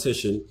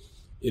politician,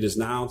 it is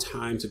now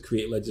time to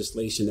create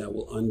legislation that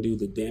will undo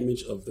the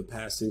damage of the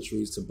past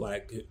centuries to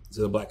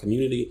the Black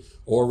community,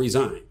 or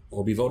resign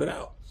or be voted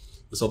out.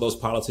 And so those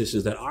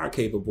politicians that are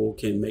capable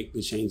can make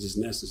the changes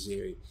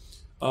necessary.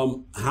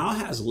 How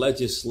has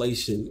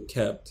legislation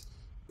kept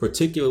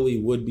particularly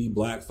would-be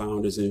Black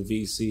founders and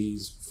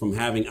VCs from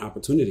having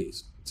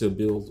opportunities to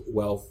build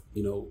wealth,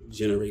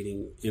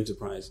 generating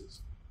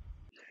enterprises?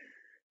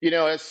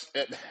 That's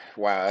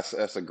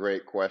a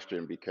great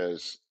question,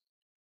 because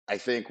I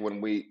think when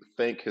we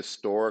think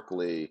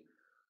historically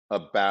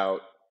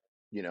about,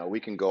 we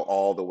can go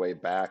all the way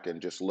back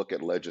and just look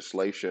at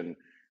legislation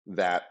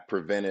that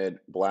prevented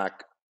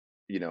Black,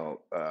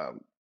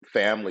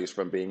 families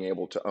from being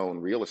able to own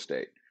real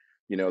estate.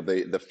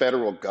 The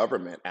federal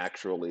government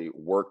actually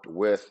worked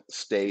with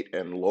state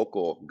and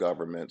local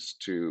governments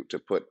to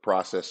put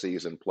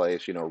processes in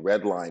place.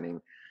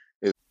 Redlining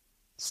is.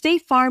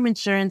 State Farm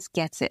Insurance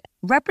gets it.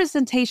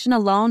 Representation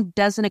alone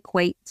doesn't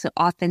equate to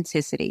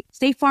authenticity.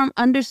 State Farm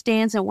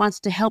understands and wants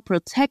to help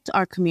protect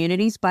our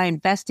communities by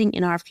investing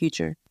in our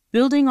future,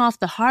 building off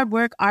the hard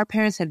work our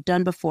parents have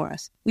done before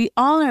us. We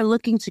all are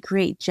looking to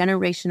create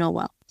generational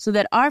wealth so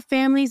that our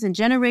families and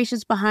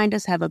generations behind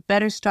us have a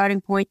better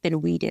starting point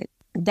than we did.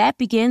 That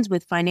begins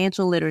with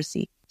financial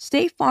literacy.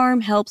 State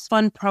Farm helps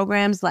fund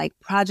programs like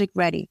Project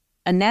Ready,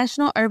 a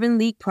National Urban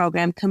League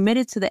program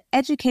committed to the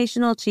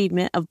educational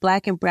achievement of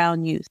Black and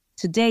Brown youth.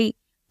 To date,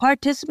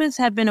 participants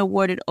have been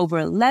awarded over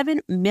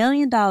 $11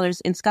 million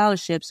in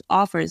scholarships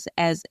offers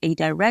as a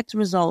direct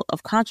result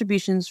of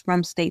contributions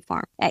from State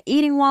Farm. At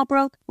Eating While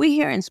Broke, we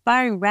hear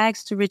inspiring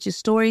rags to riches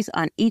stories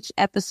on each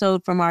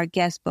episode from our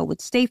guests, but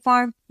with State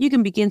Farm, you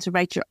can begin to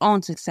write your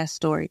own success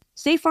story.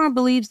 State Farm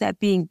believes that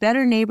being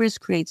better neighbors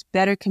creates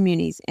better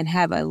communities and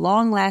have a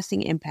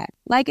long-lasting impact.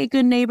 Like a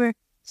good neighbor,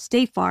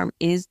 State Farm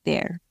is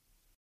there.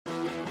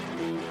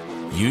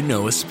 You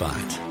know a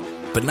spot,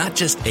 but not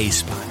just a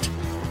spot.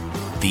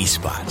 The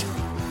spot.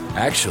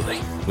 Actually,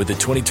 with the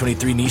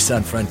 2023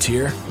 Nissan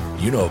Frontier,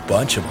 you know a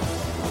bunch of them.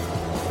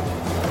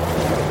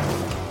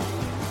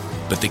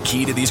 But the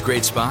key to these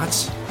great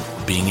spots?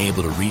 being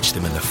able to reach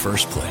them in the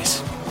first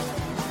place.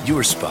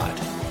 Your spot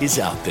is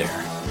out there.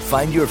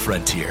 Find your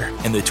frontier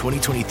in the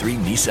 2023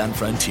 Nissan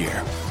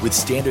Frontier with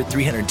standard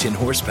 310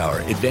 horsepower,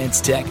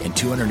 advanced tech, and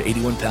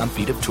 281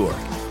 pound-feet of torque.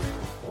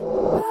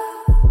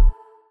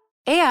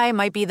 AI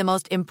might be the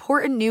most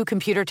important new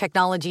computer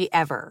technology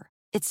ever.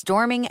 It's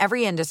storming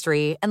every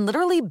industry, and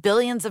literally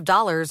billions of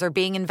dollars are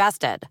being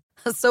invested.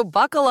 So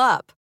buckle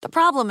up. The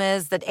problem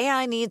is that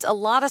AI needs a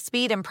lot of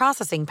speed and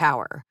processing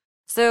power.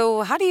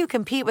 So how do you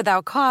compete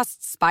without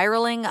costs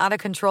spiraling out of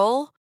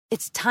control?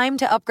 It's time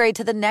to upgrade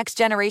to the next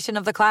generation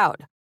of the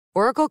cloud.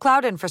 Oracle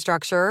Cloud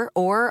Infrastructure,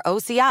 or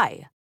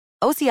OCI.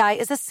 OCI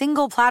is a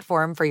single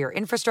platform for your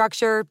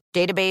infrastructure,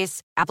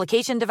 database,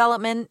 application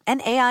development,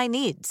 and AI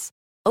needs.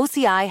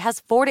 OCI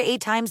has 4 to 8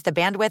 times the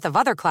bandwidth of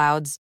other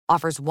clouds,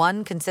 offers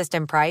one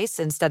consistent price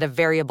instead of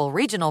variable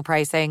regional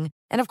pricing,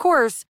 and of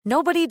course,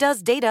 nobody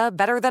does data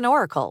better than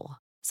Oracle.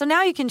 So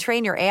now you can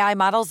train your AI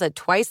models at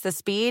twice the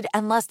speed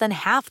and less than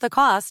half the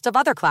cost of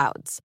other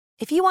clouds.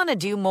 If you want to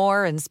do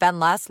more and spend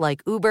less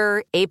like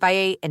Uber,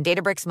 8x8, and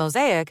Databricks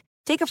Mosaic,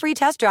 take a free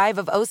test drive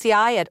of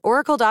OCI at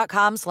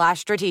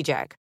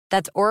oracle.com/strategic.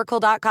 That's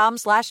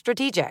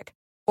oracle.com/strategic.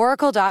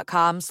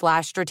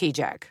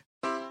 oracle.com/strategic.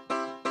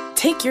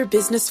 Take your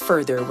business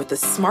further with the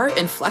smart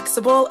and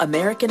flexible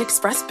American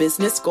Express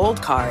Business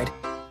Gold Card.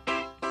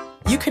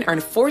 You can earn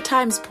 4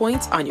 times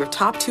points on your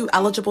top 2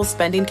 eligible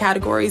spending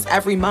categories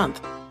every month,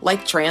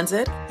 like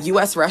transit,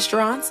 U.S.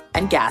 restaurants,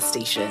 and gas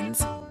stations.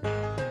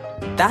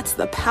 That's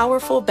the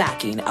powerful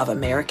backing of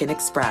American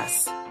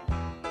Express.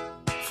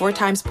 4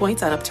 times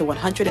points on up to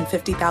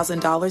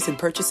 $150,000 in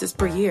purchases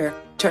per year.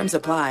 Terms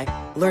apply.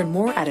 Learn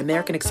more at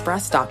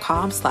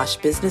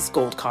americanexpress.com/business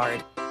gold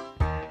card.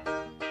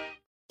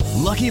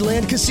 Lucky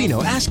Land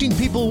Casino, asking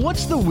people,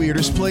 what's the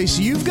weirdest place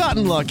you've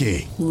gotten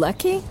lucky?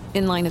 Lucky?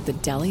 In line at the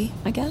deli,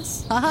 I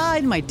guess? Aha,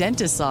 in my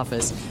dentist's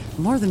office.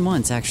 More than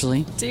once,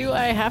 actually. Do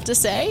I have to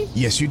say?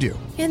 Yes, you do.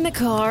 In the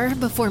car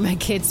before my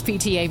kids'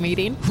 PTA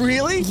meeting.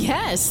 Really?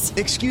 Yes.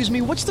 Excuse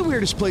me, what's the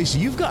weirdest place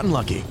you've gotten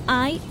lucky?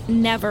 I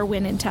never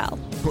win and tell.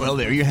 Well,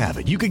 there you have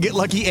it. You can get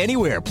lucky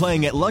anywhere,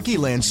 playing at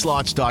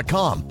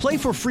LuckyLandSlots.com. Play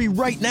for free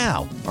right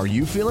now. Are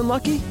you feeling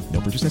lucky?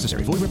 No purchase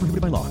necessary. Void where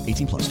prohibited by law.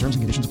 18+. Terms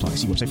and conditions apply.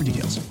 See website for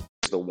details.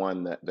 The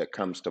one that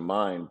comes to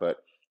mind,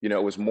 but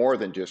it was more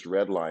than just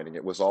redlining.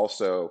 It was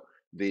also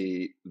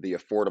the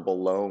affordable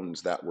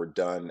loans that were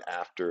done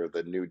after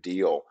the New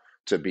Deal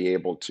to be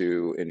able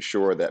to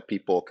ensure that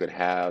people could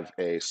have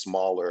a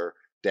smaller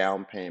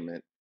down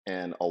payment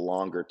and a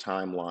longer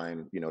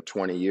timeline,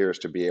 20 years,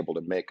 to be able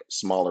to make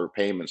smaller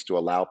payments to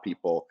allow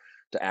people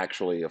to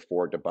actually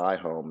afford to buy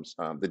homes.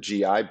 The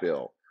GI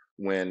Bill,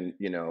 when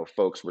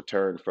folks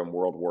returned from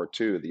World War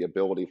II, the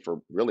ability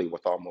for really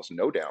with almost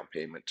no down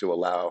payment to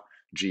allow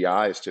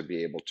GIs to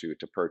be able to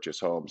purchase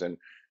homes. And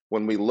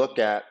when we look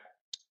at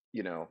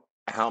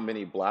how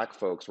many Black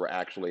folks were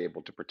actually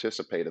able to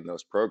participate in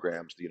those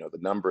programs, the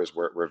numbers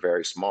were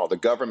very small. The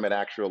government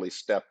actually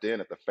stepped in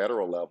at the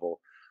federal level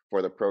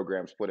for the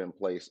programs put in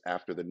place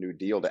after the New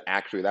Deal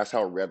that's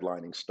how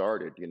redlining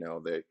started.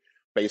 They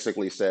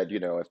basically said,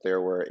 if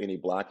there were any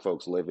Black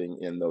folks living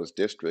in those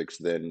districts,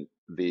 then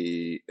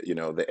the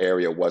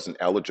area wasn't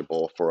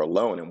eligible for a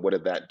loan. And what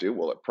did that do?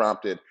 Well, it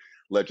prompted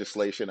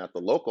legislation at the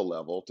local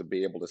level to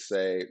be able to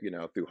say,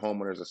 through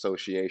homeowners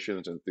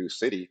associations and through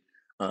city,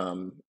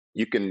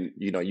 you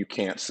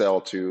can't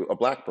sell to a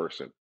Black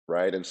person,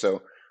 right? And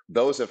so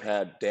those have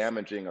had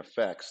damaging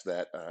effects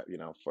that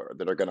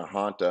that are going to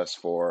haunt us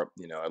for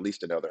at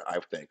least another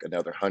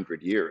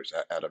 100 years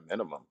at a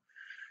minimum.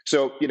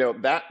 So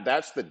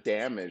that's the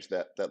damage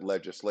that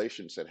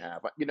legislation should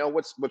have.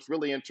 What's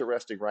really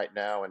interesting right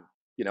now, and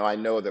I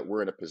know that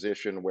we're in a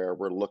position where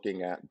we're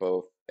looking at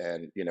both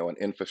an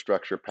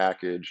infrastructure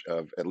package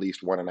of at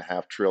least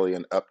 $1.5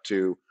 trillion up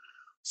to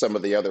some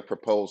of the other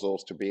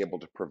proposals to be able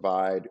to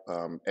provide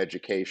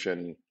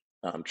education,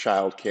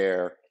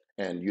 childcare,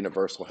 and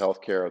universal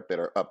health care that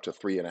are up to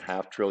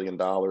 $3.5 trillion.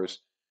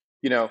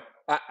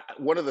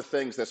 One of the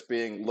things that's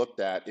being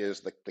looked at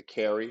is the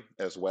carry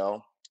as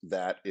well.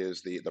 That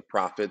is the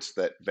profits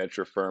that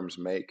venture firms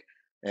make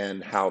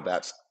and how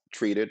that's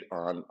treated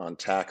on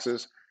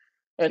taxes.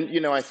 And,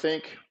 I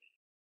think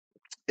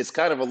it's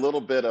kind of a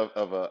little bit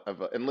of a,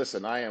 and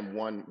listen, I am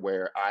one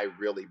where I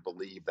really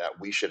believe that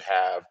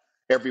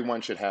everyone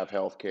should have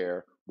health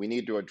care. We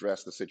need to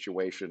address the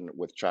situation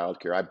with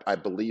childcare. I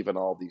believe in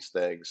all these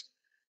things,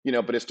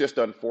 but it's just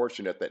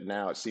unfortunate that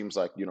now it seems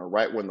like,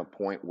 right when the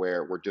point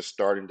where we're just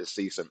starting to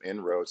see some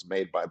inroads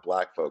made by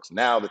Black folks,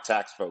 now the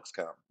tax folks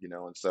come,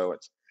 and so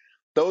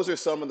those are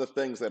some of the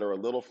things that are a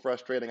little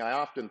frustrating. I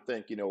often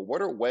think,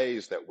 what are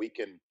ways that we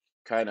can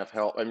kind of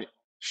help? I mean,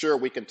 sure,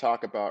 we can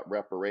talk about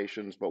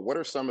reparations, but what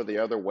are some of the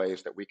other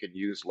ways that we could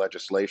use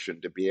legislation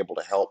to be able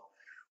to help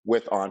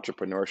with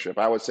entrepreneurship?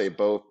 I would say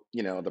both,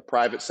 the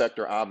private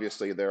sector,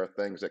 obviously there are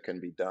things that can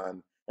be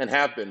done and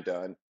have been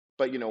done,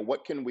 but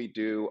what can we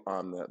do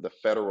on the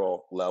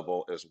federal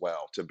level as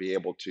well to be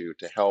able to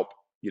help,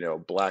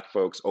 Black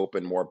folks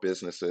open more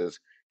businesses,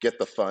 get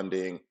the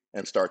funding,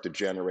 and start to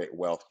generate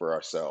wealth for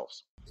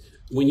ourselves?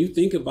 When you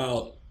think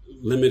about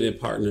limited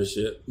partners,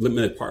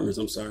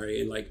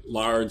 and like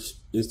large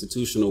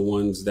institutional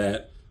ones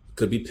that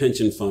could be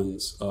pension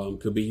funds,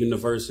 could be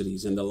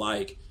universities and the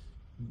like,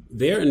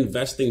 they're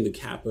investing the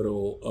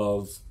capital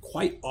of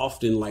quite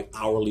often like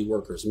hourly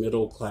workers,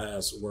 middle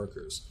class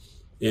workers,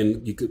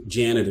 and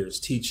janitors,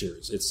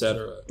 teachers,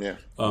 etc. Yeah,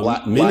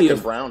 Black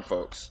and brown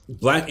folks.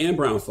 Black and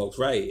brown folks,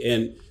 right?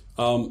 And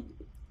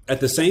at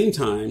the same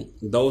time,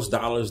 those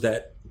dollars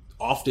that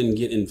often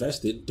get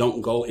invested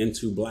don't go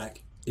into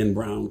Black and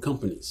brown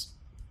companies.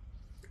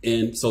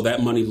 And so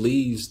that money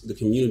leaves the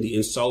community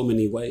in so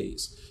many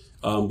ways.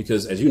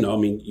 Because as you know, I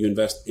mean, you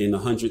invest in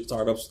 100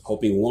 startups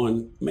hoping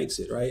one makes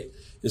it, right?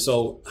 And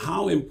so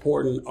how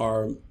important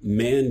are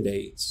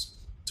mandates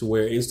to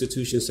where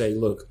institutions say,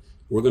 look,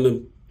 we're going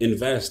to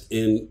invest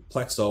in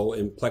Plexo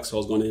and Plexo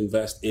is going to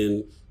invest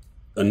in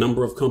a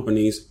number of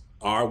companies.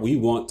 We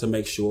want to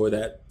make sure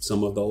that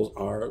some of those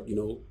are,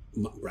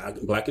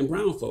 Black and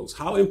brown folks.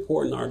 How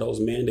important are those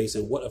mandates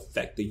and what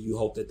effect do you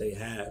hope that they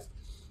have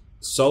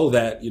so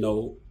that,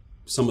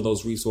 some of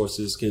those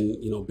resources can,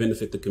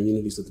 benefit the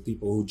communities of the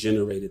people who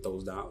generated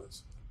those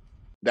dollars?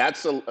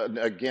 That's,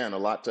 again, a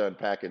lot to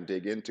unpack and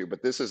dig into,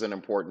 but this is an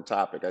important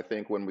topic. I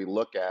think when we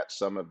look at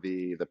some of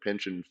the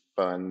pension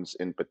funds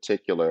in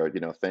particular,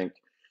 think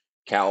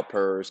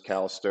CalPERS,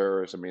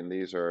 CalSTRS, I mean,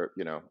 these are,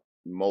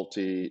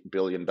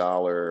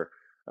 multi-billion-dollar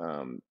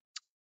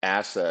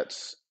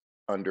assets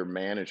under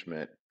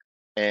management.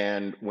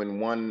 And when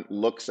one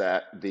looks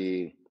at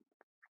the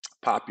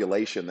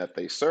population that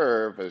they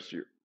serve, as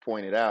you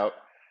pointed out,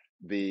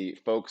 the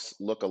folks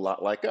look a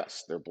lot like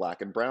us. They're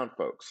Black and brown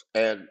folks.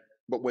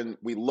 But when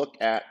we look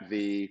at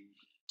the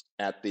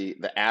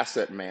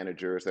asset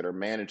managers that are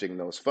managing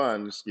those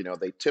funds,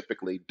 they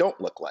typically don't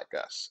look like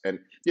us. And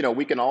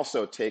we can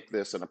also take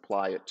this and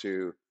apply it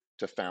to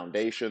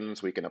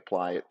foundations. We can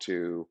apply it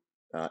to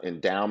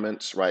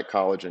endowments, right?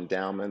 College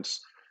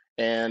endowments.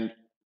 And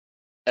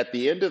at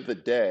the end of the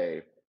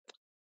day,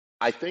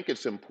 I think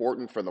it's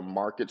important for the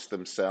markets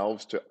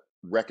themselves to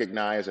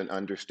recognize and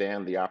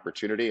understand the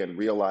opportunity and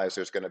realize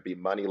there's going to be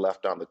money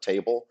left on the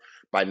table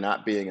by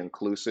not being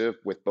inclusive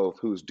with both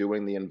who's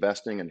doing the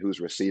investing and who's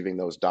receiving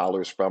those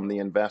dollars from the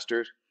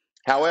investors.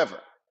 However,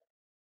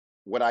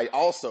 what I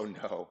also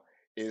know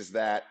is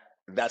that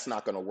that's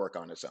not going to work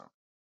on its own,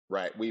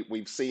 right?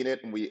 We've seen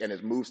it and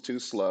it moves too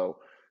slow.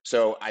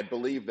 So I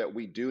believe that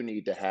we do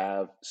need to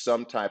have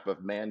some type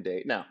of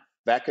mandate. Now,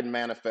 that can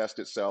manifest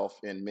itself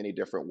in many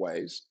different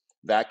ways.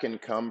 That can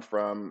come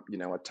from,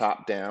 a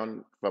top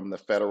down from the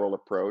federal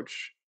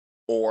approach,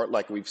 or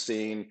like we've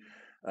seen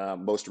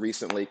most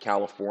recently,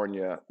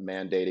 California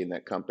mandating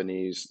that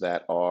companies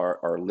that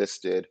are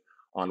listed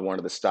on one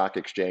of the stock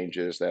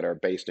exchanges that are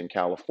based in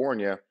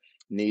California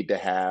need to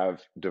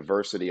have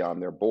diversity on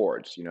their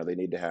boards. They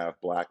need to have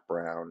Black,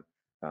 brown,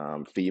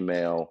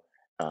 female.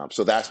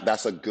 So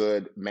that's a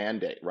good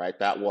mandate, right?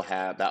 That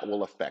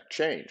will affect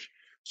change.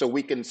 So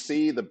we can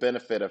see the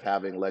benefit of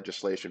having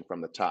legislation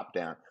from the top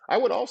down. I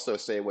would also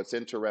say what's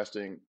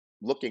interesting,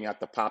 looking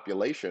at the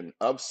population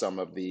of some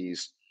of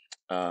these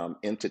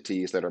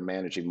entities that are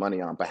managing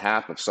money on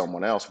behalf of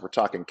someone else. We're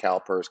talking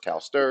CalPERS,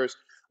 CalSTRS, a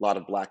lot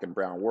of Black and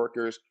brown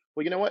workers.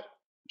 Well, you know what?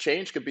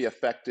 Change could be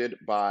affected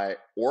by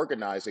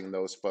organizing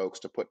those folks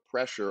to put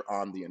pressure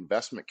on the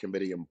investment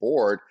committee and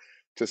board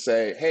to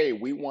say, hey,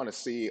 we want to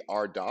see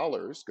our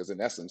dollars, because in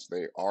essence,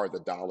 they are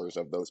the dollars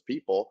of those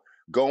people,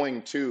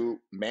 going to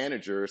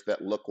managers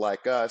that look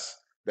like us,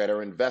 that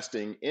are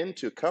investing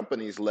into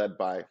companies led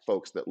by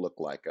folks that look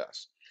like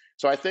us.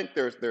 So I think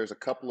there's a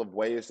couple of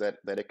ways that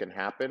it can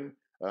happen.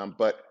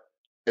 But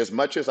as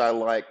much as I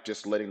like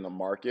just letting the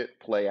market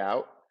play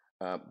out,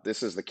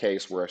 this is the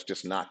case where it's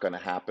just not going to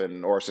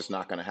happen, or it's just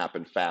not going to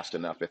happen fast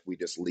enough if we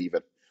just leave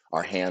it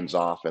our hands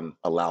off and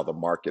allow the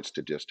markets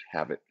to just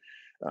have it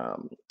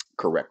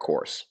correct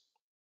course.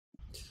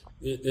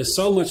 There's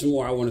so much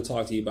more I want to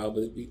talk to you about,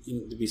 but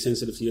to be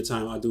sensitive to your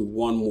time, I'll do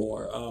one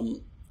more.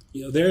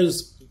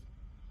 There's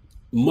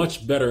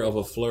much better of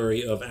a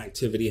flurry of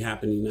activity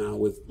happening now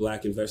with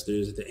Black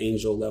investors at the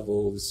angel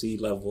level, the seed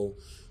level.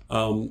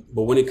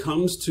 But when it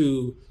comes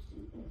to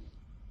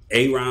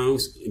A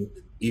rounds,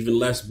 even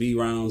less B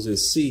rounds and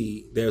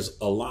C, there's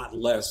a lot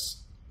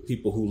less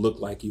people who look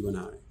like you and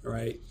I,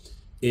 right?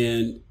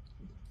 And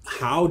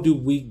how do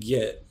we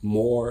get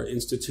more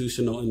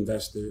institutional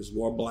investors,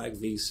 more Black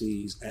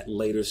VCs at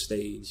later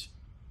stages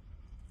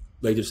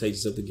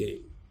of the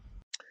game?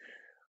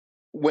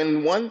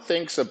 When one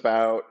thinks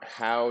about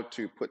how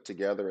to put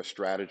together a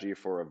strategy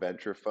for a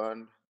venture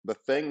fund, the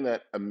thing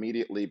that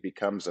immediately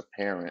becomes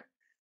apparent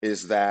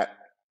is that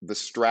the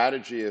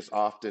strategy is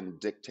often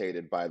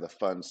dictated by the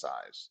fund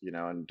size,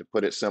 and to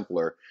put it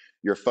simpler,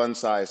 your fund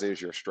size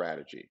is your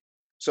strategy.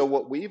 So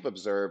what we've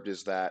observed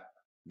is that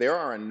there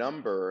are a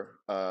number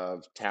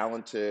of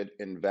talented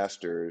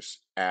investors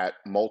at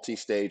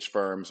multi-stage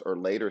firms or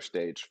later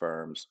stage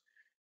firms.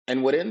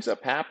 And what ends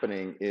up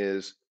happening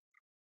is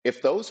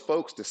if those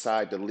folks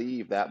decide to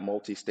leave that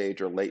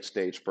multi-stage or late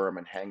stage firm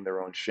and hang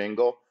their own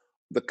shingle,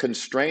 the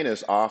constraint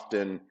is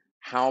often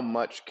how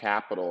much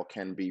capital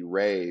can be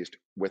raised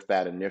with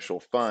that initial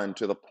fund,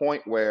 to the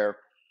point where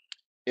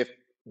if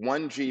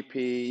one GP,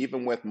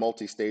 even with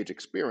multi-stage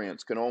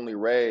experience, can only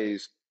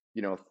raise,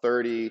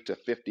 30 to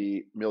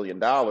 $50 million,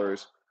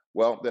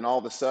 well, then all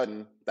of a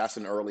sudden that's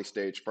an early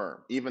stage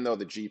firm, even though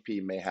the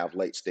GP may have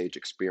late stage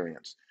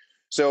experience.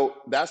 So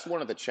that's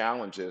one of the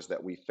challenges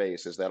that we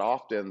face, is that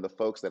often the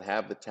folks that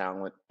have the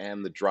talent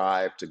and the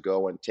drive to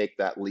go and take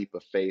that leap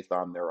of faith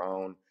on their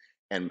own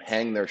and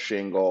hang their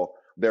shingle,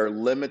 they're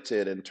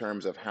limited in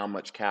terms of how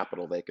much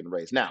capital they can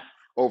raise. Now,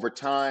 over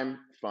time,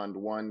 Fund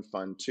 1,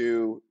 Fund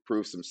 2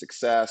 prove some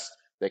success.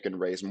 They can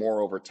raise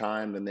more over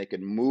time, then they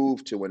can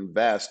move to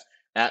invest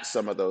at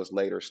some of those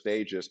later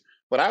stages.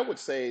 But I would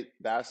say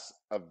that's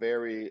a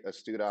very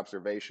astute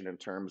observation in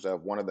terms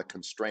of one of the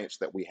constraints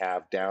that we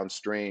have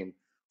downstream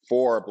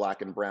for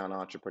Black and brown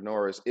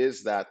entrepreneurs,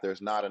 is that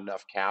there's not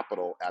enough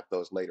capital at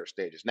those later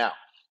stages. Now,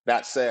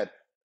 that said,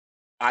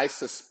 I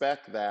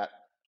suspect that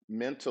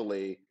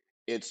mentally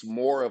it's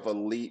more of a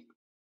leap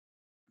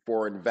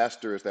for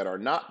investors that are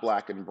not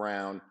Black and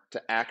brown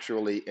to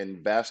actually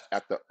invest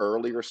at the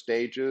earlier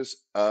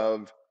stages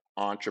of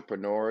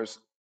entrepreneurs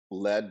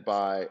led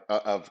by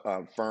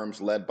firms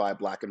led by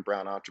Black and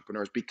brown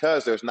entrepreneurs,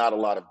 because there's not a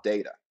lot of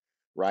data,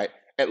 right?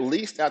 At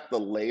least at the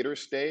later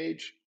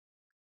stage,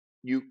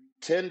 you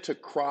tend to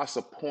cross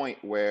a point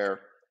where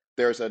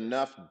there's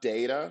enough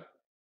data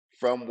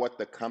from what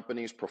the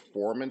company's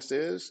performance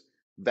is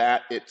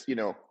that it's,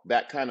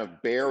 that kind of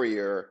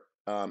barrier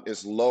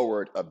is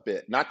lowered a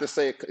bit. Not to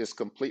say it is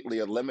completely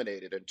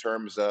eliminated in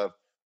terms of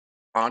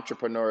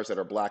entrepreneurs that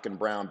are Black and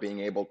brown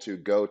being able to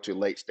go to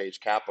late stage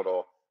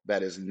capital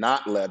that is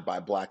not led by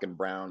Black and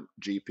brown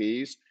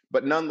GPs.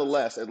 But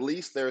nonetheless, at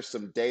least there's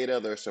some data,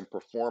 there's some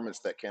performance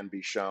that can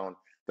be shown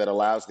that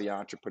allows the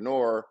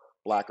entrepreneur,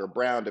 Black or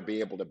brown, to be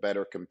able to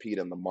better compete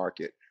in the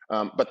market.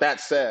 But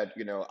that said,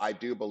 I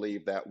do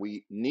believe that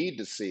we need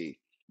to see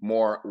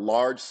more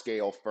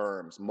large-scale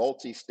firms,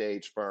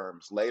 multi-stage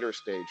firms, later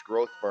stage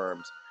growth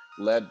firms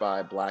led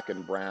by Black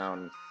and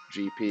brown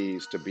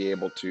GPs to be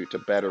able to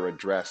better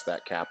address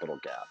that capital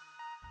gap.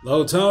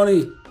 Hello,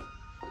 Tony.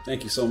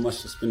 Thank you so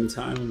much for spending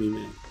time with me,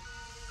 man.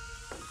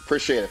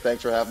 Appreciate it.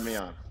 Thanks for having me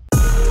on.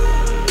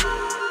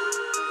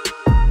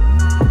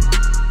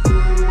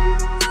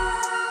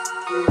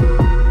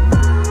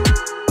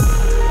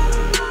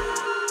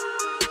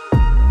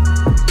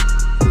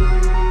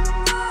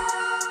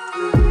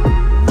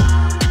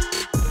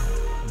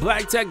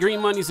 Black Tech Green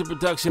Money is a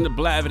production of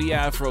Blavity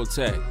Afro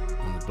Tech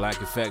on the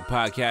Black Effect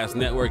Podcast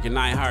Network and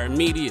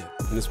iHeartMedia,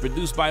 and it's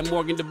produced by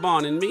Morgan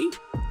DeBon and me,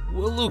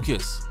 Will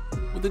Lucas,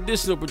 with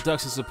additional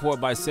production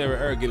support by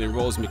Sarah Ergen and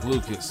Rose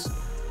McLucas.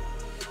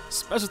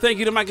 Special thank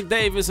you to Michael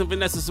Davis and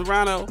Vanessa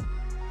Serrano.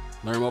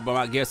 Learn more about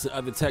my guests and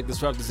other tech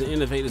disruptors and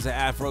innovators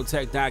at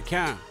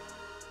afrotech.com.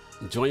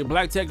 Enjoying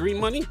Black Tech Green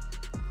Money?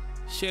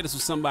 Share this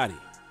with somebody.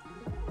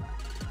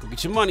 Go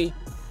get your money.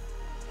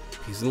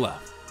 Peace and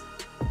love.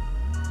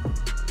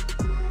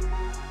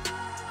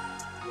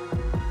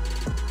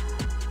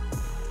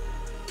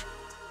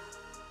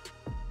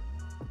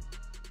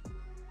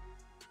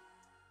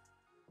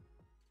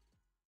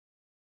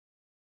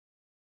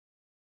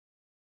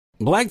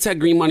 Black Tech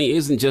Green Money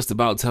isn't just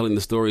about telling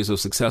the stories of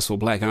successful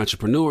Black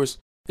entrepreneurs.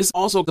 It's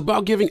also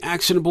about giving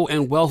actionable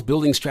and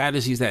wealth-building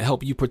strategies that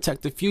help you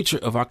protect the future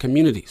of our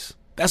communities.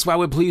 That's why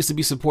we're pleased to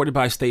be supported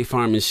by State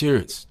Farm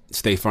Insurance.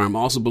 State Farm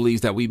also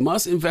believes that we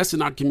must invest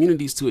in our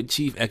communities to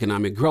achieve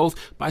economic growth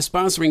by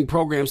sponsoring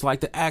programs like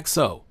the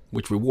ACT-SO,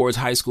 which rewards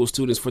high school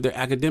students for their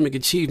academic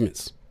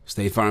achievements.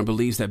 State Farm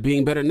believes that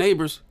being better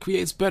neighbors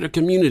creates better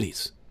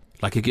communities.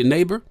 Like a good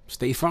neighbor,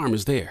 State Farm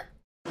is there.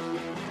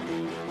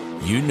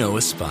 You know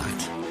a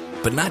spot,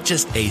 but not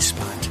just a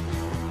spot,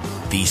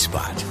 the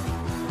spot.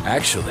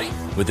 Actually,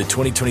 with the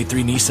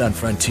 2023 Nissan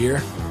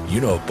Frontier,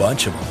 you know a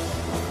bunch of them.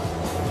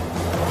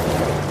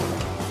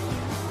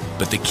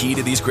 But the key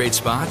to these great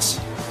spots?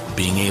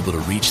 Being able to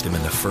reach them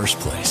in the first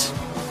place.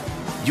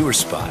 Your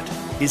spot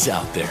is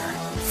out there.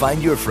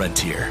 Find your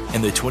Frontier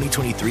in the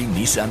 2023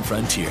 Nissan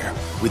Frontier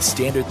with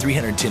standard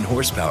 310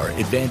 horsepower,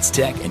 advanced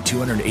tech, and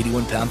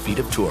 281 pound-feet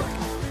of torque.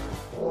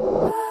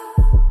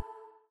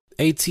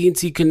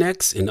 AT&T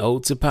connects an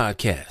ode to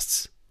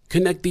podcasts.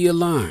 Connect the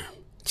alarm.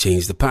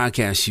 Change the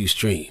podcast you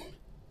stream.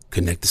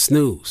 Connect the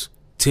snooze.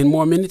 10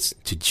 more minutes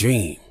to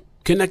dream.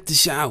 Connect the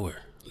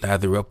shower.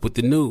 Lather up with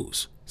the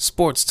news,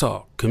 sports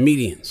talk,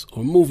 comedians,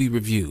 or movie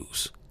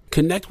reviews.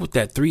 Connect with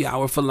that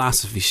 3-hour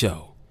philosophy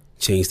show.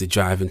 Change the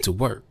drive into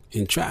work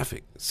in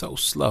traffic so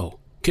slow.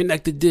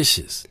 Connect the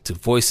dishes to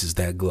voices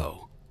that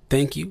glow.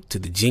 Thank you to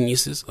the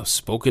geniuses of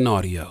spoken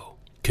audio.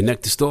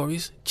 Connect the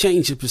stories.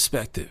 Change your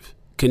perspective.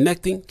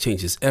 Connecting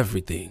changes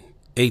everything.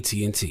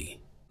 AT&T.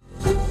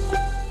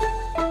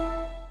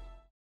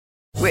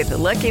 With the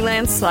Lucky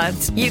Land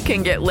Slots, you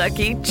can get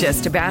lucky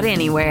just about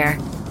anywhere.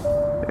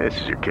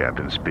 This is your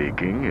captain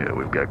speaking.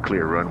 We've got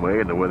clear runway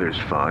and the weather's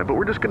fine, but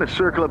we're just going to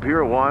circle up here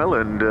a while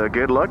and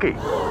get lucky.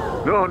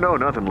 No,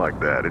 nothing like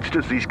that. It's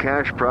just these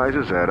cash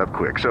prizes add up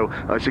quick. So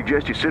I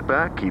suggest you sit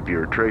back, keep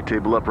your tray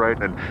table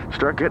upright, and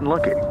start getting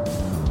lucky.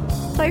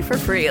 Play for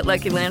free at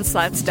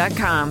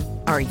LuckyLandSlots.com.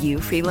 Are you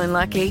feeling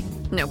lucky?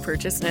 No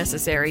purchase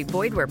necessary.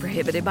 Void where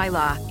prohibited by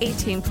law.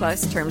 18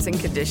 plus terms and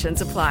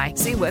conditions apply.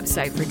 See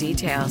website for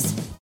details.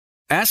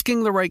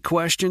 Asking the right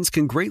questions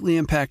can greatly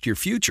impact your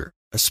future,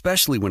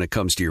 especially when it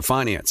comes to your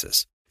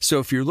finances. So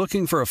if you're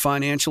looking for a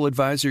financial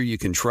advisor you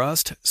can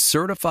trust,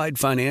 certified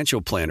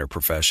financial planner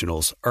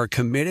professionals are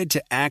committed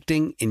to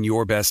acting in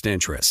your best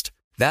interest.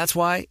 That's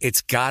why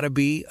it's got to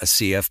be a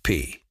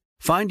CFP.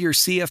 Find your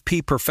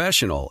CFP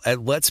professional at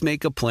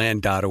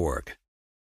letsmakeaplan.org.